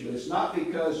temptation, but it's not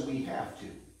because we have to.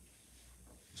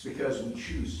 It's because we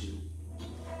choose to.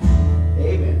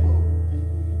 Amen.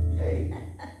 Hey.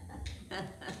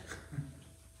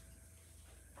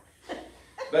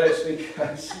 But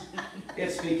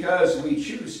it's because we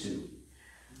choose to.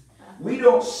 We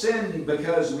don't sin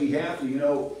because we have to. You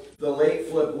know, the late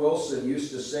Flip Wilson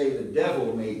used to say the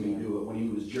devil made me do it when he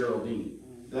was Geraldine.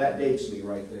 That dates me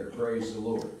right there. Praise the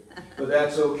Lord. But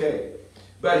that's okay.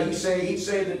 But he'd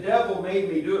say the devil made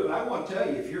me do it. But I want to tell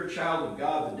you, if you're a child of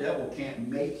God, the devil can't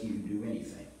make you do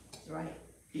anything. That's right.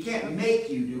 He can't make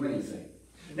you do anything.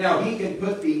 Now, he can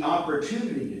put the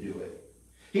opportunity to do it.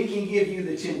 He can give you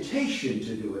the temptation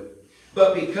to do it.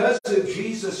 But because of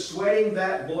Jesus sweating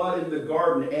that blood in the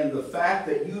garden and the fact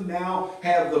that you now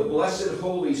have the blessed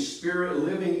Holy Spirit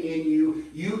living in you,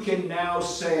 you can now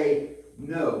say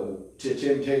no to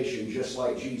temptation just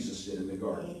like Jesus did in the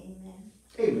garden. Amen.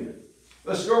 Amen.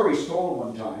 A story's told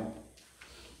one time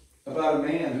about a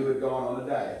man who had gone on a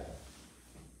diet.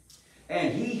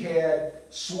 And he had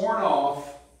sworn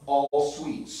off all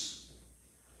sweets.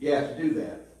 You have to do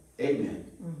that. Amen.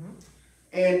 Mm-hmm.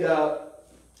 And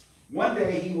one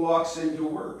day he walks into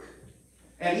work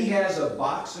and he has a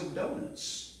box of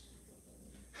donuts.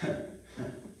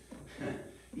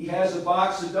 He has a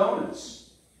box of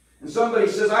donuts. And somebody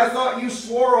says, I thought you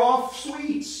swore off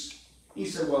sweets. He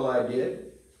said, well, I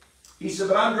did. He said,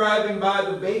 but I'm driving by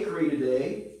the bakery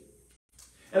today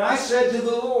and I said to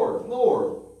the Lord,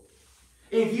 Lord,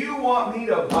 if you want me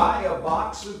to buy a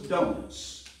box of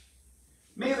donuts,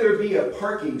 may there be a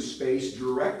parking space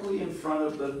directly in front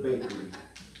of the bakery.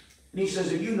 And he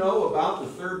says, and you know about the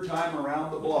third time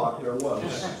around the block there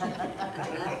was.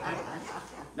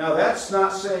 Now that's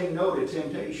not saying no to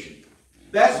temptation.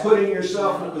 That's putting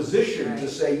yourself in a position to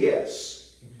say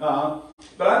yes. But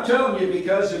I'm telling you,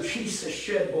 because of Jesus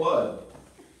shed blood,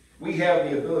 we have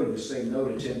the ability to say no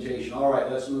to temptation. All right,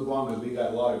 let's move on because we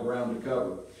got a lot of ground to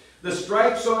cover. The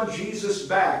stripes on Jesus'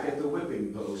 back at the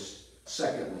whipping post,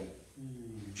 secondly.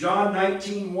 John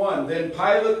 19:1, then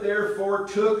Pilate therefore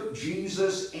took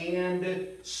Jesus and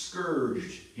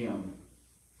scourged him.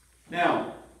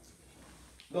 Now,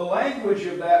 The language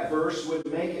of that verse would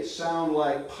make it sound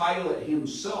like Pilate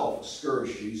himself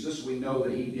scourged Jesus. We know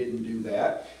that he didn't do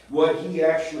that. What he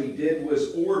actually did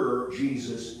was order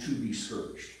Jesus to be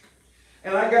scourged.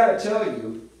 And I got to tell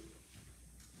you,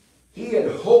 he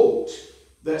had hoped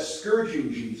that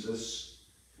scourging Jesus,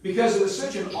 because it was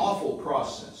such an awful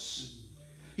process,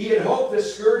 he had hoped that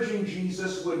scourging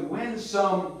Jesus would win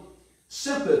some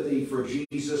sympathy for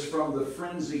Jesus from the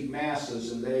frenzied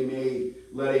masses, and they may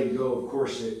let him go. Of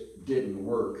course, it didn't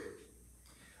work.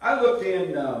 I looked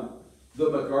in the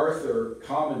MacArthur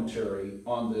commentary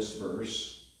on this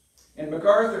verse, and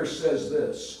MacArthur says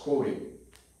this, quoting,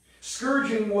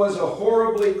 "Scourging was a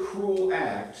horribly cruel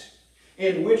act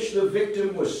in which the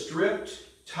victim was stripped,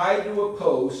 tied to a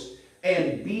post,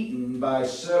 and beaten by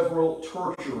several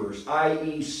torturers,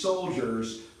 i.e.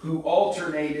 soldiers who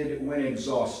alternated when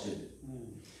exhausted.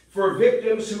 For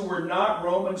victims who were not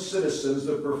Roman citizens,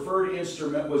 the preferred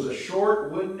instrument was a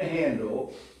short wooden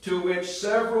handle to which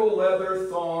several leather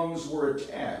thongs were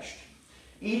attached.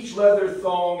 Each leather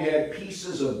thong had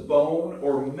pieces of bone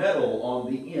or metal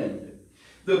on the end.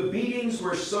 The beatings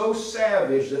were so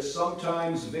savage that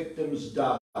sometimes victims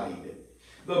died.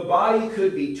 The body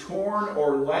could be torn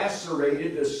or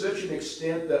lacerated to such an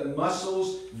extent that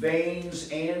muscles, veins,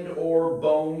 and or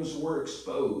bones were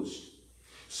exposed.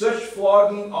 Such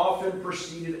flogging often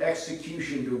preceded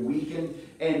execution to weaken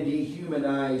and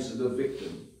dehumanize the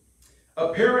victim.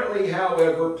 Apparently,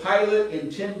 however, Pilate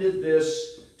intended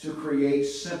this to create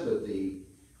sympathy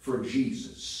for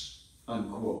Jesus."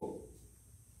 Unquote.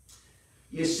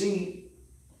 You see,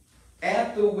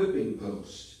 at the whipping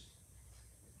post,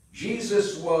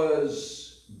 Jesus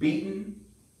was beaten,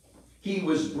 he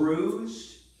was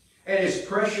bruised, and his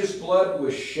precious blood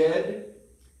was shed.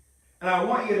 And I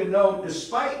want you to know,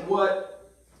 despite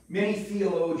what many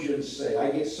theologians say,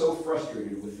 I get so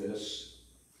frustrated with this.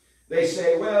 They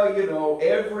say, well, you know,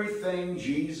 everything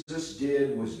Jesus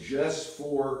did was just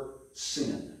for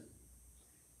sin.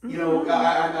 You know,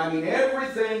 I mean,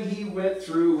 everything he went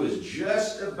through was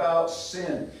just about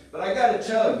sin. But I got to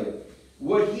tell you,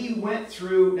 what he went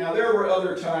through, now there were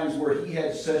other times where he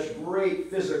had such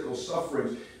great physical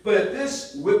sufferings, but at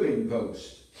this whipping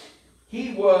post,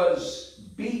 he was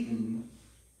beaten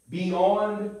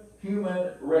beyond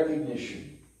human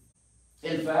recognition.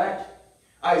 In fact,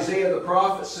 Isaiah the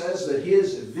prophet says that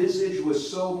his visage was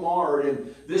so marred,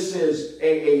 and this is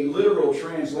a literal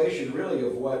translation really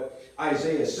of what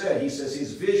Isaiah said. He says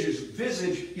his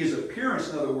visage, his appearance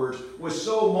in other words, was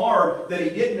so marred that he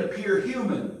didn't appear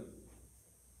human.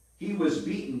 He was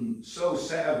beaten so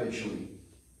savagely.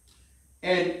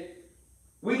 And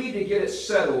we need to get it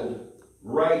settled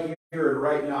right here and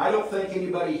right now. I don't think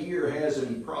anybody here has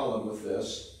any problem with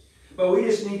this, but we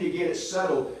just need to get it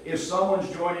settled. If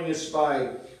someone's joining us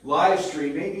by live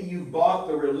stream, maybe you've bought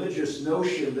the religious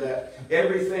notion that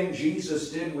everything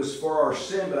Jesus did was for our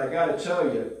sin, but I got to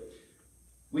tell you,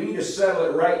 we need to settle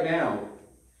it right now.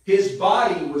 His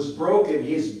body was broken,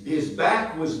 his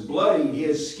back was bloodied,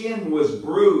 his skin was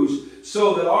bruised,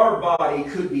 so that our body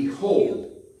could be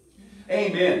whole.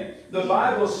 Amen. The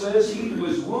Bible says he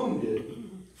was wounded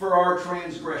for our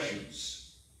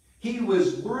transgressions. He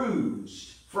was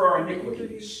bruised for our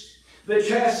iniquities. The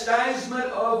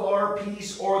chastisement of our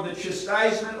peace, or the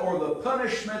chastisement or the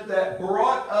punishment that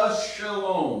brought us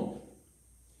shalom,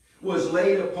 was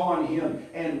laid upon him,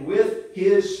 and with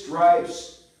his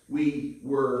stripes we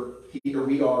are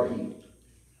healed.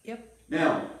 Yep.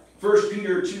 Now, 1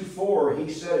 Peter 2:4,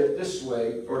 he said it this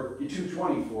way, or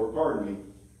 2:24, pardon me.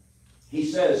 He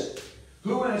says,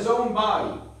 who in his own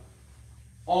body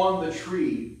on the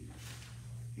tree,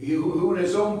 who in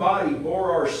his own body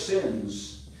bore our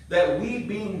sins, that we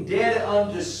being dead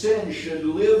unto sin should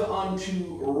live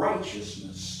unto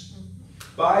righteousness,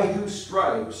 by whose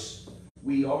stripes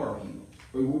we are healed.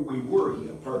 We were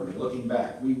healed, pardon me, looking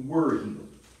back, we were healed.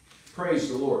 Praise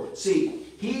the Lord. See,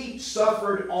 he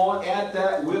suffered at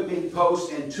that whipping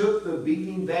post and took the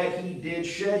beating that he did,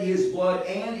 shed his blood,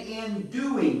 and in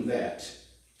doing that,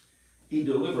 he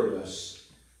delivered us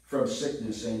from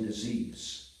sickness and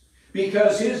disease.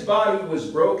 Because his body was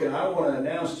broken, I want to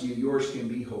announce to you, yours can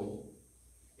be whole.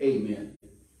 Amen.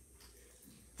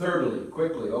 Thirdly,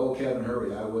 quickly, oh Kevin,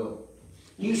 hurry, I will.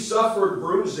 He suffered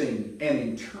bruising and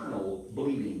internal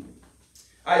bleeding.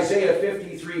 Isaiah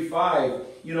 53:5,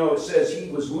 you know, it says he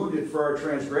was wounded for our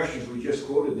transgressions. We just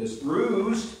quoted this.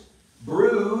 Bruised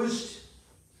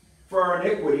for our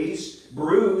iniquities.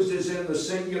 Bruised is in the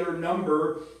singular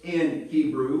number in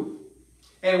Hebrew.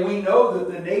 And we know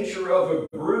that the nature of a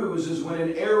bruise is when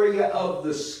an area of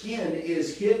the skin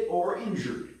is hit or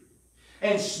injured.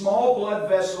 and small blood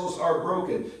vessels are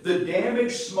broken. The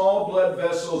damaged small blood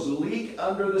vessels leak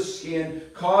under the skin,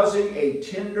 causing a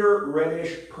tender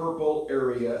reddish purple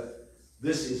area.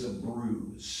 This is a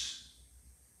bruise.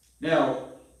 Now,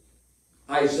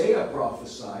 Isaiah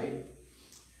prophesied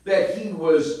that he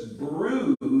was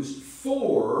bruised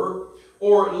for,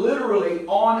 or literally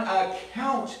on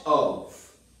account of,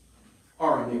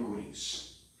 our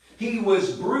iniquities. He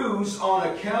was bruised on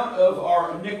account of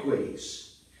our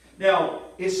iniquities. Now,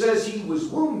 it says he was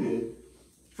wounded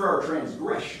for our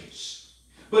transgressions,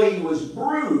 but he was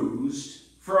bruised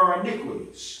for our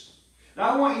iniquities. Now,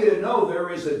 I want you to know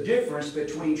there is a difference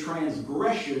between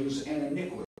transgressions and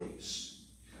iniquities.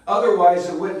 Otherwise,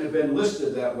 it wouldn't have been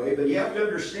listed that way, but you have to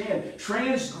understand,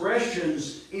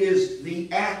 transgressions is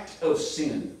the act of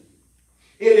sin.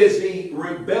 It is the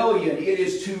rebellion. It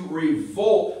is to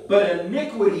revolt. But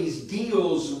iniquities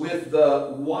deals with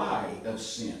the why of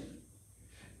sin,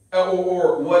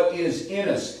 or what is in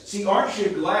us. See, aren't you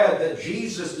glad that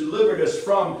Jesus delivered us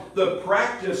from the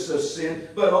practice of sin,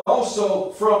 but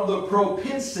also from the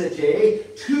propensity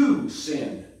to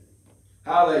sin?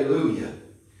 Hallelujah.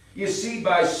 You see,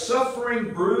 by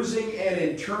suffering, bruising, and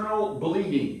internal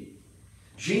bleeding,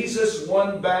 Jesus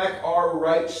won back our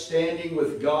right standing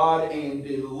with God and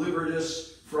delivered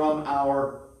us from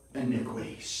our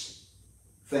iniquities.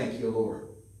 Thank you, Lord.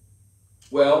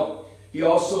 Well, he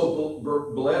also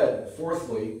bled,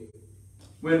 fourthly,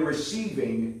 when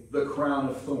receiving the crown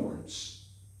of thorns.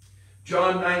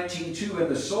 John 19:2, and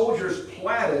the soldiers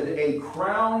platted a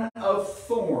crown of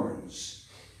thorns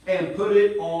and put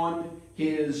it on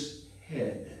his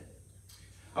head.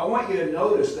 I want you to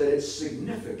notice that it's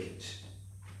significant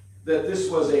that this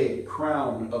was a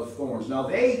crown of thorns. Now,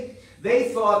 they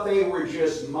thought they were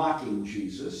just mocking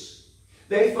Jesus.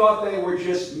 They thought they were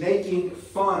just making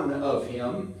fun of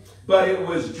him, but it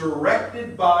was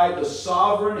directed by the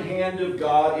sovereign hand of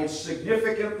God. It's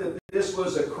significant that this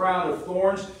was a crown of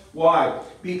thorns. Why?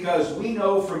 Because we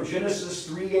know from Genesis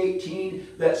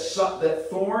 3:18 that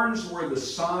thorns were the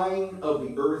sign of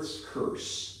the earth's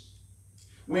curse.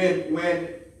 When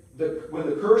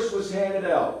the curse was handed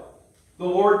out, the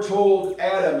Lord told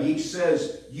Adam, he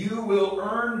says, you will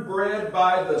earn bread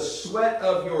by the sweat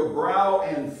of your brow,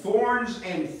 and thorns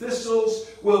and thistles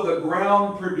will the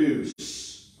ground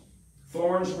produce.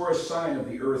 Thorns were a sign of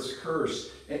the earth's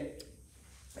curse.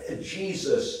 And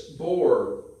Jesus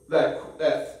bore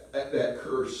that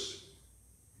curse.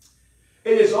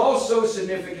 It is also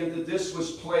significant that this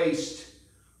was placed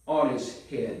on his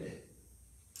head.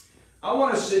 I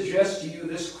want to suggest to you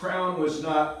this crown was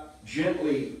not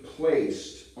gently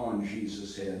placed on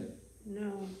Jesus' head.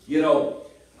 No. You know,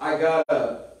 I got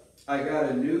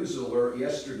a news alert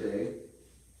yesterday,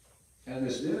 and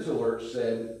this news alert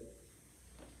said,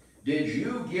 did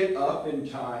you get up in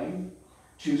time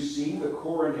to see the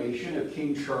coronation of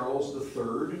King Charles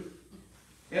III?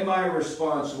 And my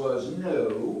response was,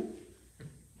 no.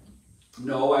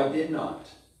 No, I did not.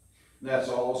 That's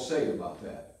all I'll say about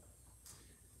that.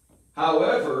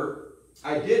 However,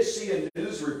 I did see a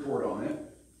news report on it,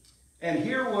 and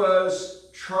here was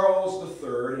Charles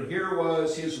III, and here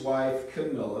was his wife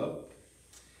Camilla,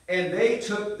 and they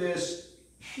took this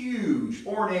huge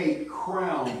ornate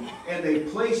crown and they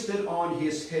placed it on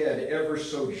his head ever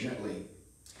so gently.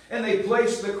 And they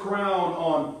placed the crown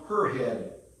on her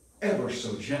head ever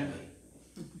so gently.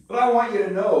 But I want you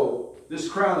to know this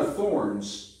crown of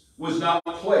thorns was not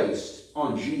placed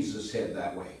on Jesus' head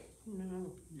that way.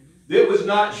 No. It was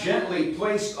not gently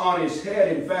placed on his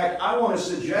head. In fact, I want to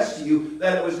suggest to you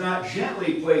that it was not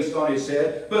gently placed on his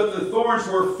head, but the thorns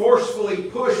were forcefully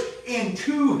pushed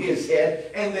into his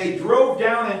head, and they drove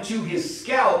down into his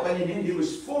scalp and into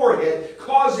his forehead,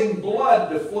 causing blood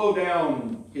to flow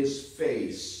down his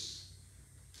face.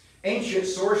 Ancient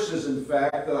sources, in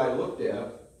fact, that I looked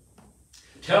at,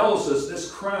 tells us this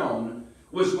crown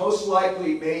was most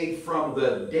likely made from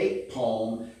the date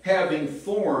palm, having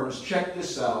thorns, check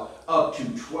this out, up to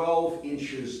 12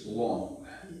 inches long.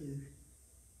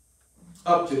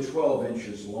 Up to 12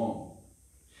 inches long.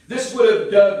 This would have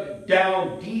dug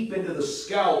down deep into the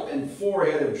scalp and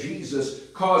forehead of Jesus,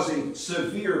 causing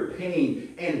severe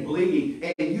pain and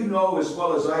bleeding. And you know as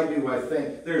well as I do, I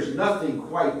think, there's nothing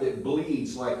quite that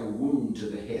bleeds like a wound to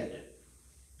the head.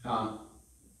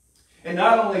 And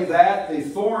not only that, the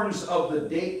thorns of the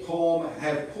date palm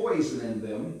have poison in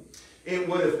them. It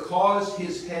would have caused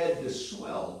his head to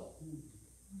swell.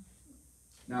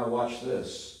 Now watch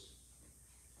this.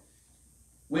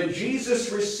 When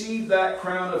Jesus received that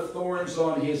crown of thorns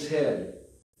on his head,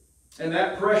 and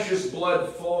that precious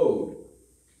blood flowed,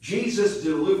 Jesus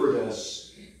delivered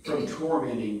us from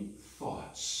tormenting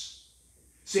thoughts.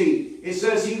 See, it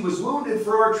says he was wounded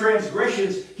for our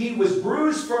transgressions, he was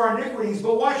bruised for our iniquities.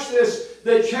 But watch this,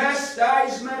 the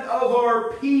chastisement of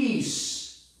our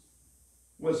peace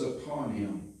was upon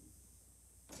him.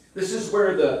 This is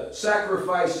where the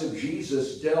sacrifice of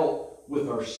Jesus dealt with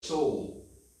our soul.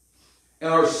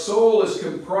 And our soul is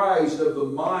comprised of the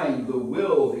mind, the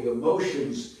will, the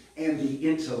emotions, and the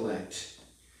intellect.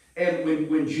 And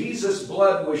when Jesus'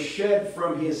 blood was shed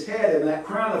from his head and that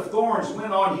crown of thorns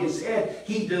went on his head,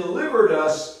 he delivered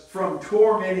us from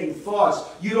tormenting thoughts.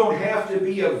 You don't have to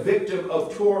be a victim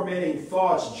of tormenting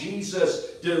thoughts.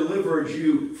 Jesus delivered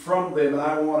you from them. And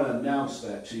I want to announce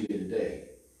that to you today.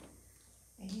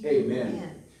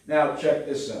 Amen. Now check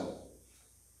this out.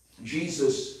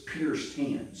 Jesus' pierced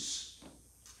hands.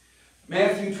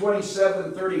 Matthew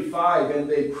 27:35, and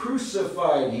they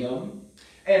crucified him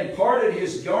and parted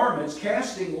his garments,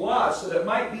 casting lots, that it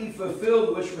might be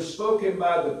fulfilled which was spoken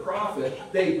by the prophet.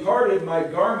 They parted my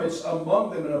garments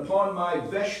among them, and upon my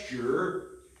vesture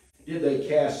did they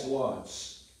cast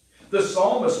lots. The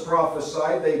psalmist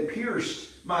prophesied, they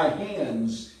pierced my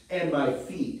hands and my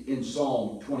feet, in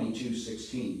Psalm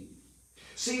 22:16.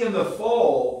 See, in the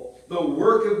fall, the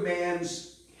work of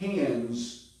man's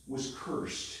hands was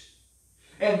cursed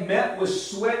and met with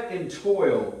sweat and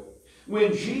toil.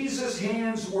 When Jesus'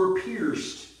 hands were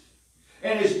pierced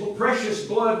and his precious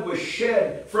blood was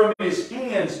shed from his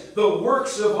hands, the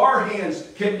works of our hands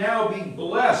can now be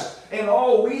blessed, and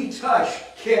all we touch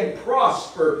can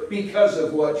prosper because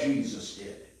of what Jesus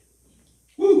did.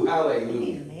 Woo,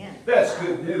 hallelujah. Amen. That's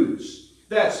good news.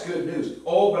 That's good news.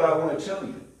 Oh, but I want to tell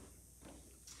you,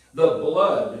 the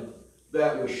blood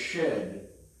that was shed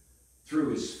through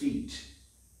his feet,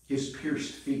 his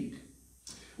pierced feet.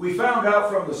 We found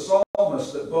out from the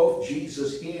psalmist that both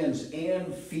Jesus' hands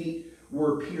and feet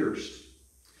were pierced.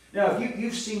 Now, if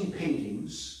you've seen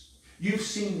paintings, you've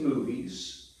seen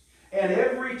movies, and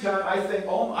every time, I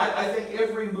think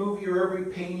every movie or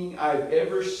every painting I've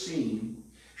ever seen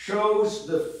shows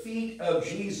the feet of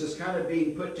Jesus kind of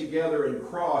being put together and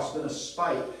crossed, and a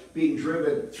spike being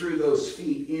driven through those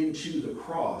feet into the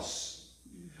cross.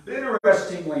 But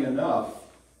interestingly enough,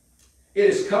 it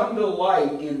has come to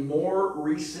light in more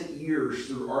recent years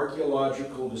through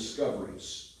archaeological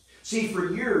discoveries. See,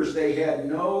 for years they had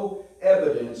no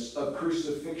evidence of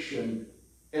crucifixion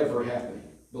ever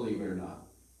happening, believe it or not.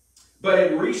 But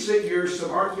in recent years,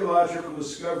 some archaeological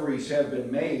discoveries have been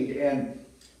made, and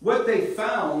what they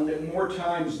found, more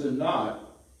times than not,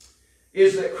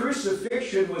 is that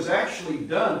crucifixion was actually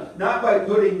done not by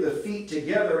putting the feet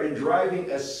together and driving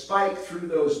a spike through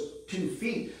those 2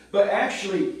 feet, but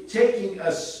actually taking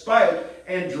a spike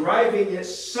and driving it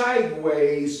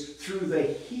sideways through the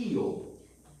heel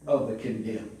of the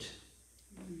condemned.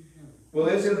 Well,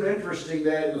 isn't it interesting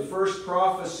that in the first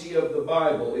prophecy of the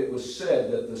Bible, it was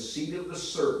said that the seed of the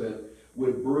serpent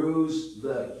would bruise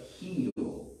the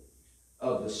heel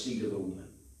of the seed of the woman.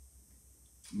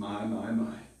 My, my,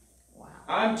 my. Wow.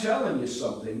 I'm telling you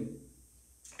something.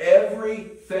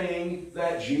 Everything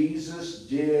that Jesus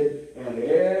did and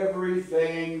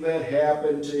everything that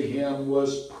happened to him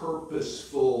was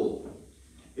purposeful.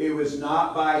 It was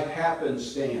not by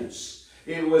happenstance.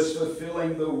 It was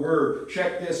fulfilling the word.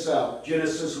 Check this out.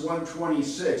 Genesis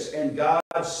 1:26. And God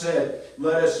said,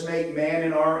 let us make man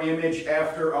in our image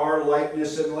after our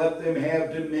likeness, and let them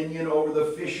have dominion over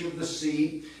the fish of the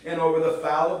sea, and over the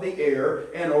fowl of the air,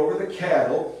 and over the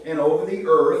cattle, and over the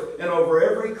earth, and over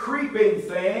every creeping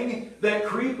thing that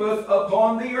creepeth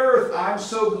upon the earth. I'm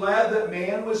so glad that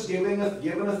man was given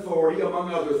authority,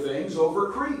 among other things,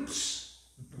 over creeps.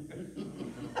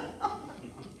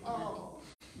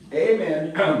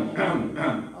 Amen.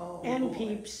 And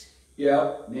peeps.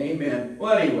 Yeah, amen.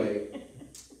 Well, anyway,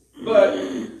 but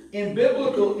in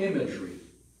biblical imagery,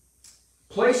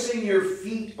 placing your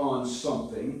feet on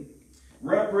something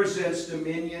represents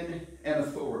dominion and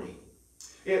authority.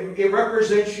 It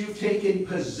represents you taking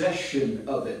possession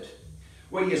of it.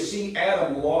 Well, you see,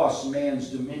 Adam lost man's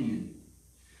dominion.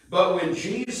 But when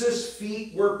Jesus'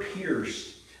 feet were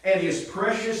pierced and his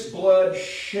precious blood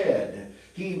shed,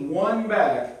 he won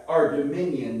back our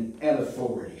dominion and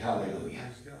authority. Hallelujah.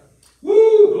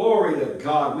 Woo! Glory to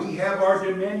God. We have our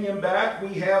dominion back.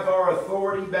 We have our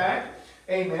authority back.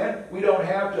 Amen. We don't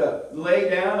have to lay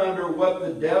down under what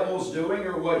the devil's doing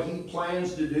or what he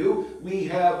plans to do. We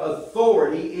have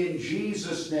authority in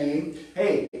Jesus' name.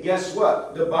 Hey, guess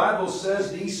what? The Bible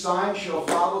says, these signs shall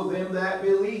follow them that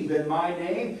believe. In my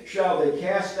name shall they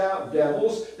cast out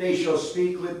devils. They shall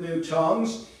speak with new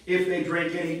tongues. If they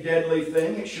drink any deadly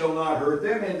thing, it shall not hurt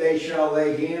them. And they shall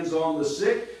lay hands on the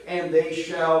sick, and they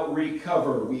shall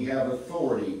recover. We have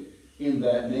authority in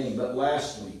that name. But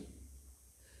lastly,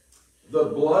 the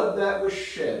blood that was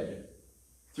shed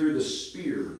through the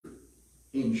spear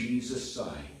in Jesus'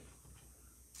 side.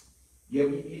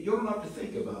 You don't have to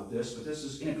think about this, but this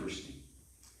is interesting.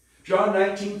 John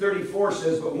 19:34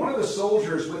 says, "But one of the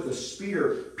soldiers with a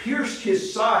spear pierced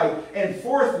his side, and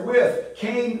forthwith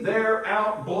came there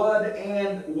out blood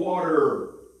and water."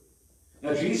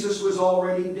 Now, Jesus was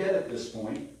already dead at this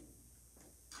point.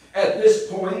 At this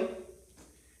point,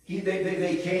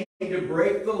 they came to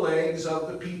break the legs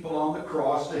of the people on the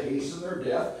cross to hasten their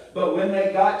death. But when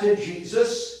they got to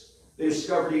Jesus, they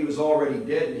discovered he was already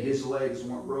dead and his legs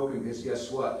weren't broken, because guess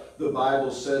what? The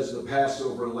Bible says the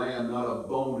Passover lamb, not a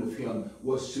bone of him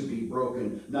was to be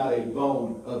broken. Not a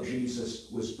bone of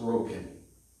Jesus was broken.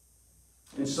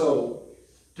 And so,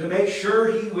 to make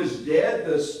sure he was dead,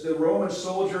 the Roman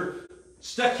soldier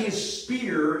stuck his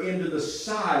spear into the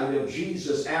side of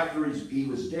Jesus after he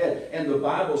was dead. And the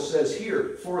Bible says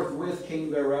here, forthwith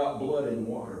came there out blood and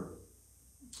water.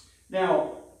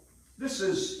 Now, this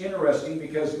is interesting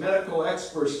because medical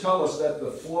experts tell us that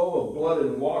the flow of blood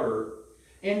and water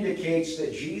indicates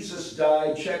that Jesus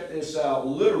died, check this out,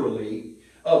 literally,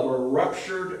 of a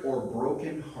ruptured or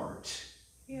broken heart.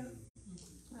 Yeah.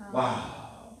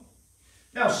 Wow.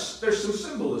 Now, there's some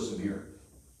symbolism here.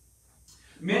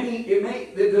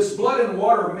 This blood and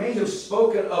water may have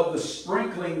spoken of the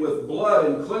sprinkling with blood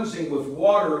and cleansing with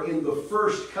water in the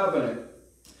first covenant.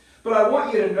 But I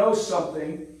want you to know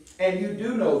something, and you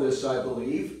do know this, I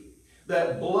believe,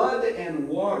 that blood and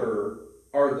water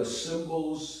are the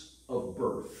symbols of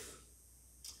birth.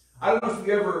 I don't know if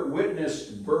you ever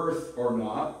witnessed birth or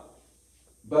not,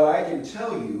 but I can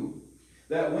tell you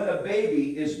that when a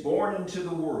baby is born into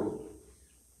the world,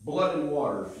 blood and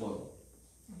water flow.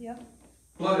 Yep.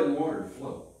 Blood and water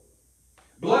flow.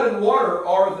 Blood and water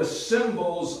are the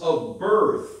symbols of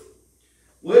birth.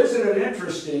 Well, isn't it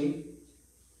interesting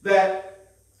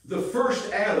that the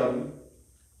first Adam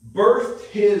birthed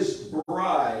his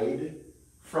bride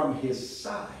from his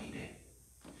side?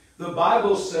 The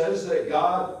Bible says that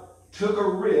God took a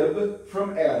rib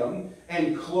from Adam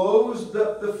and closed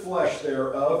up the flesh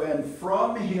thereof, and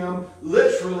from him,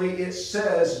 literally it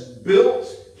says, built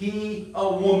he a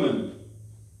woman.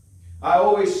 I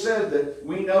always said that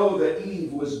we know that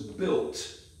Eve was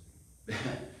built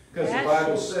because the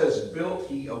Bible says, built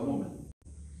he a woman.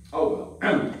 Oh,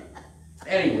 well.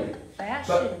 Anyway.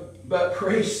 But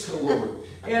praise the Lord.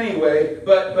 Anyway,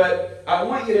 but I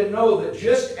want you to know that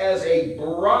just as a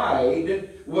bride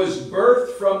was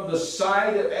birthed from the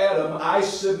side of Adam, I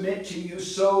submit to you,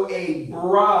 so a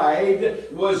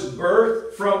bride was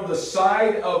birthed from the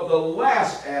side of the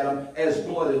last Adam as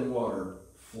blood and water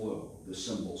flow. The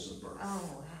symbols of birth.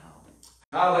 Oh,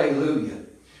 wow. Hallelujah.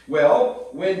 Well,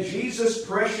 when Jesus'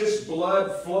 precious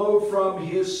blood flowed from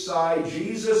his side,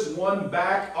 Jesus won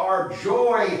back our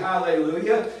joy,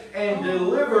 hallelujah, and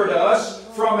delivered us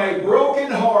from a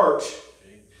broken heart.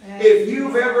 If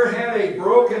you've ever had a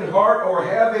broken heart or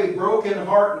have a broken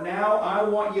heart now, I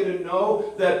want you to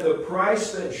know that the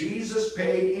price that Jesus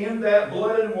paid in that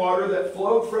blood and water that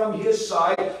flowed from his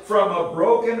side from a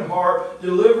broken heart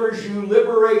delivers you,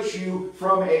 liberates you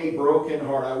from a broken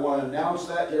heart. I want to announce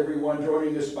that to everyone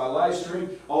joining us by live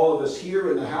stream, all of us here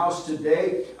in the house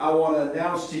today. I want to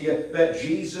announce to you that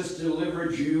Jesus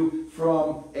delivered you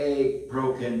from a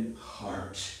broken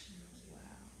heart.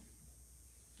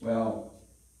 Well,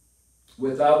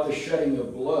 without the shedding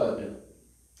of blood,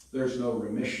 there's no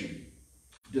remission,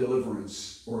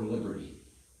 deliverance, or liberty.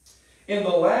 In the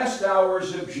last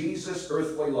hours of Jesus'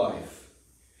 earthly life,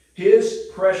 his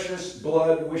precious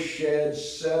blood was shed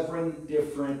 7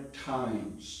 different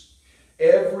times.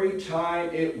 Every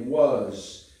time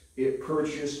it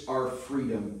purchased our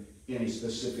freedom in a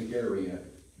specific area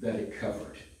that it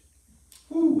covered.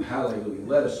 Woo, hallelujah.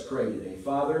 Let us pray today.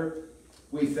 Father,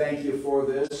 we thank you for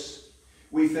this.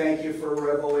 We thank you for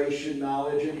revelation,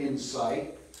 knowledge, and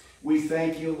insight. We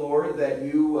thank you, Lord, that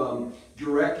you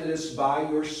directed us by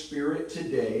your Spirit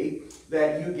today,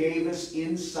 that you gave us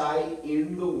insight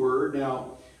in the Word.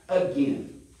 Now,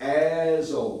 again,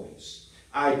 as always,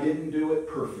 I didn't do it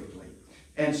perfectly.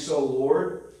 And so,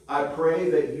 Lord, I pray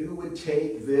that you would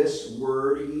take this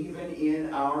Word, even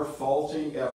in our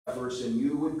faulting efforts, and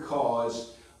you would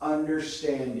cause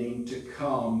understanding to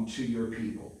come to your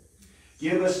people.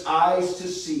 Give us eyes to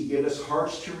see. Give us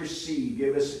hearts to receive.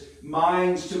 Give us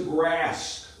minds to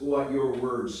grasp what your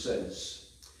word says.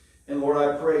 And Lord,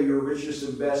 I pray your richest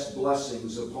and best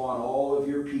blessings upon all of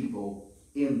your people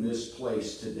in this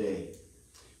place today.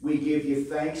 We give you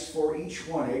thanks for each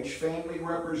one, each family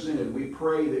represented. We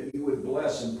pray that you would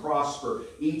bless and prosper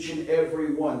each and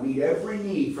every one. Meet every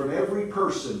need from every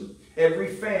person,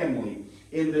 every family,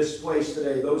 in this place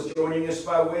today. Those joining us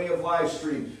by way of live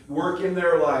stream, work in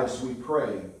their lives, we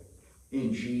pray,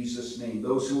 in Jesus' name.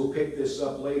 Those who will pick this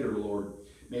up later, Lord,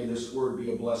 may this word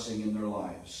be a blessing in their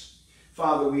lives.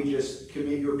 Father, we just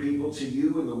commit your people to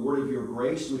you and the word of your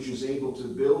grace, which is able to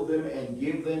build them and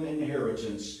give them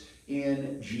inheritance.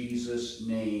 In Jesus'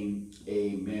 name,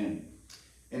 amen.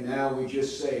 And now we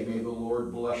just say, may the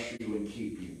Lord bless you and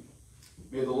keep you.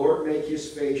 May the Lord make his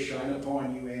face shine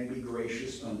upon you and be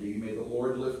gracious unto you. May the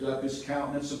Lord lift up his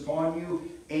countenance upon you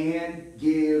and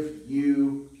give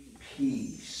you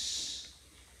peace.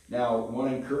 Now, I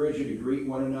want to encourage you to greet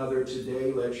one another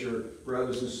today. Let your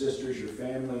brothers and sisters, your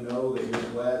family know that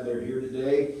you're glad they're here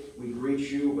today. We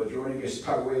greet you by joining us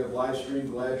by way of live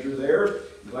stream. Glad you're there.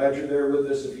 Glad you're there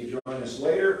with us if you join us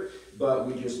later. But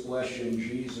we just bless you in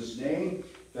Jesus' name.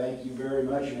 Thank you very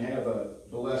much and have a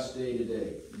blessed day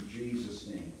today. In Jesus'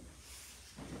 name.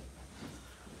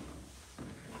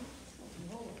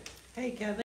 Hey, Kevin.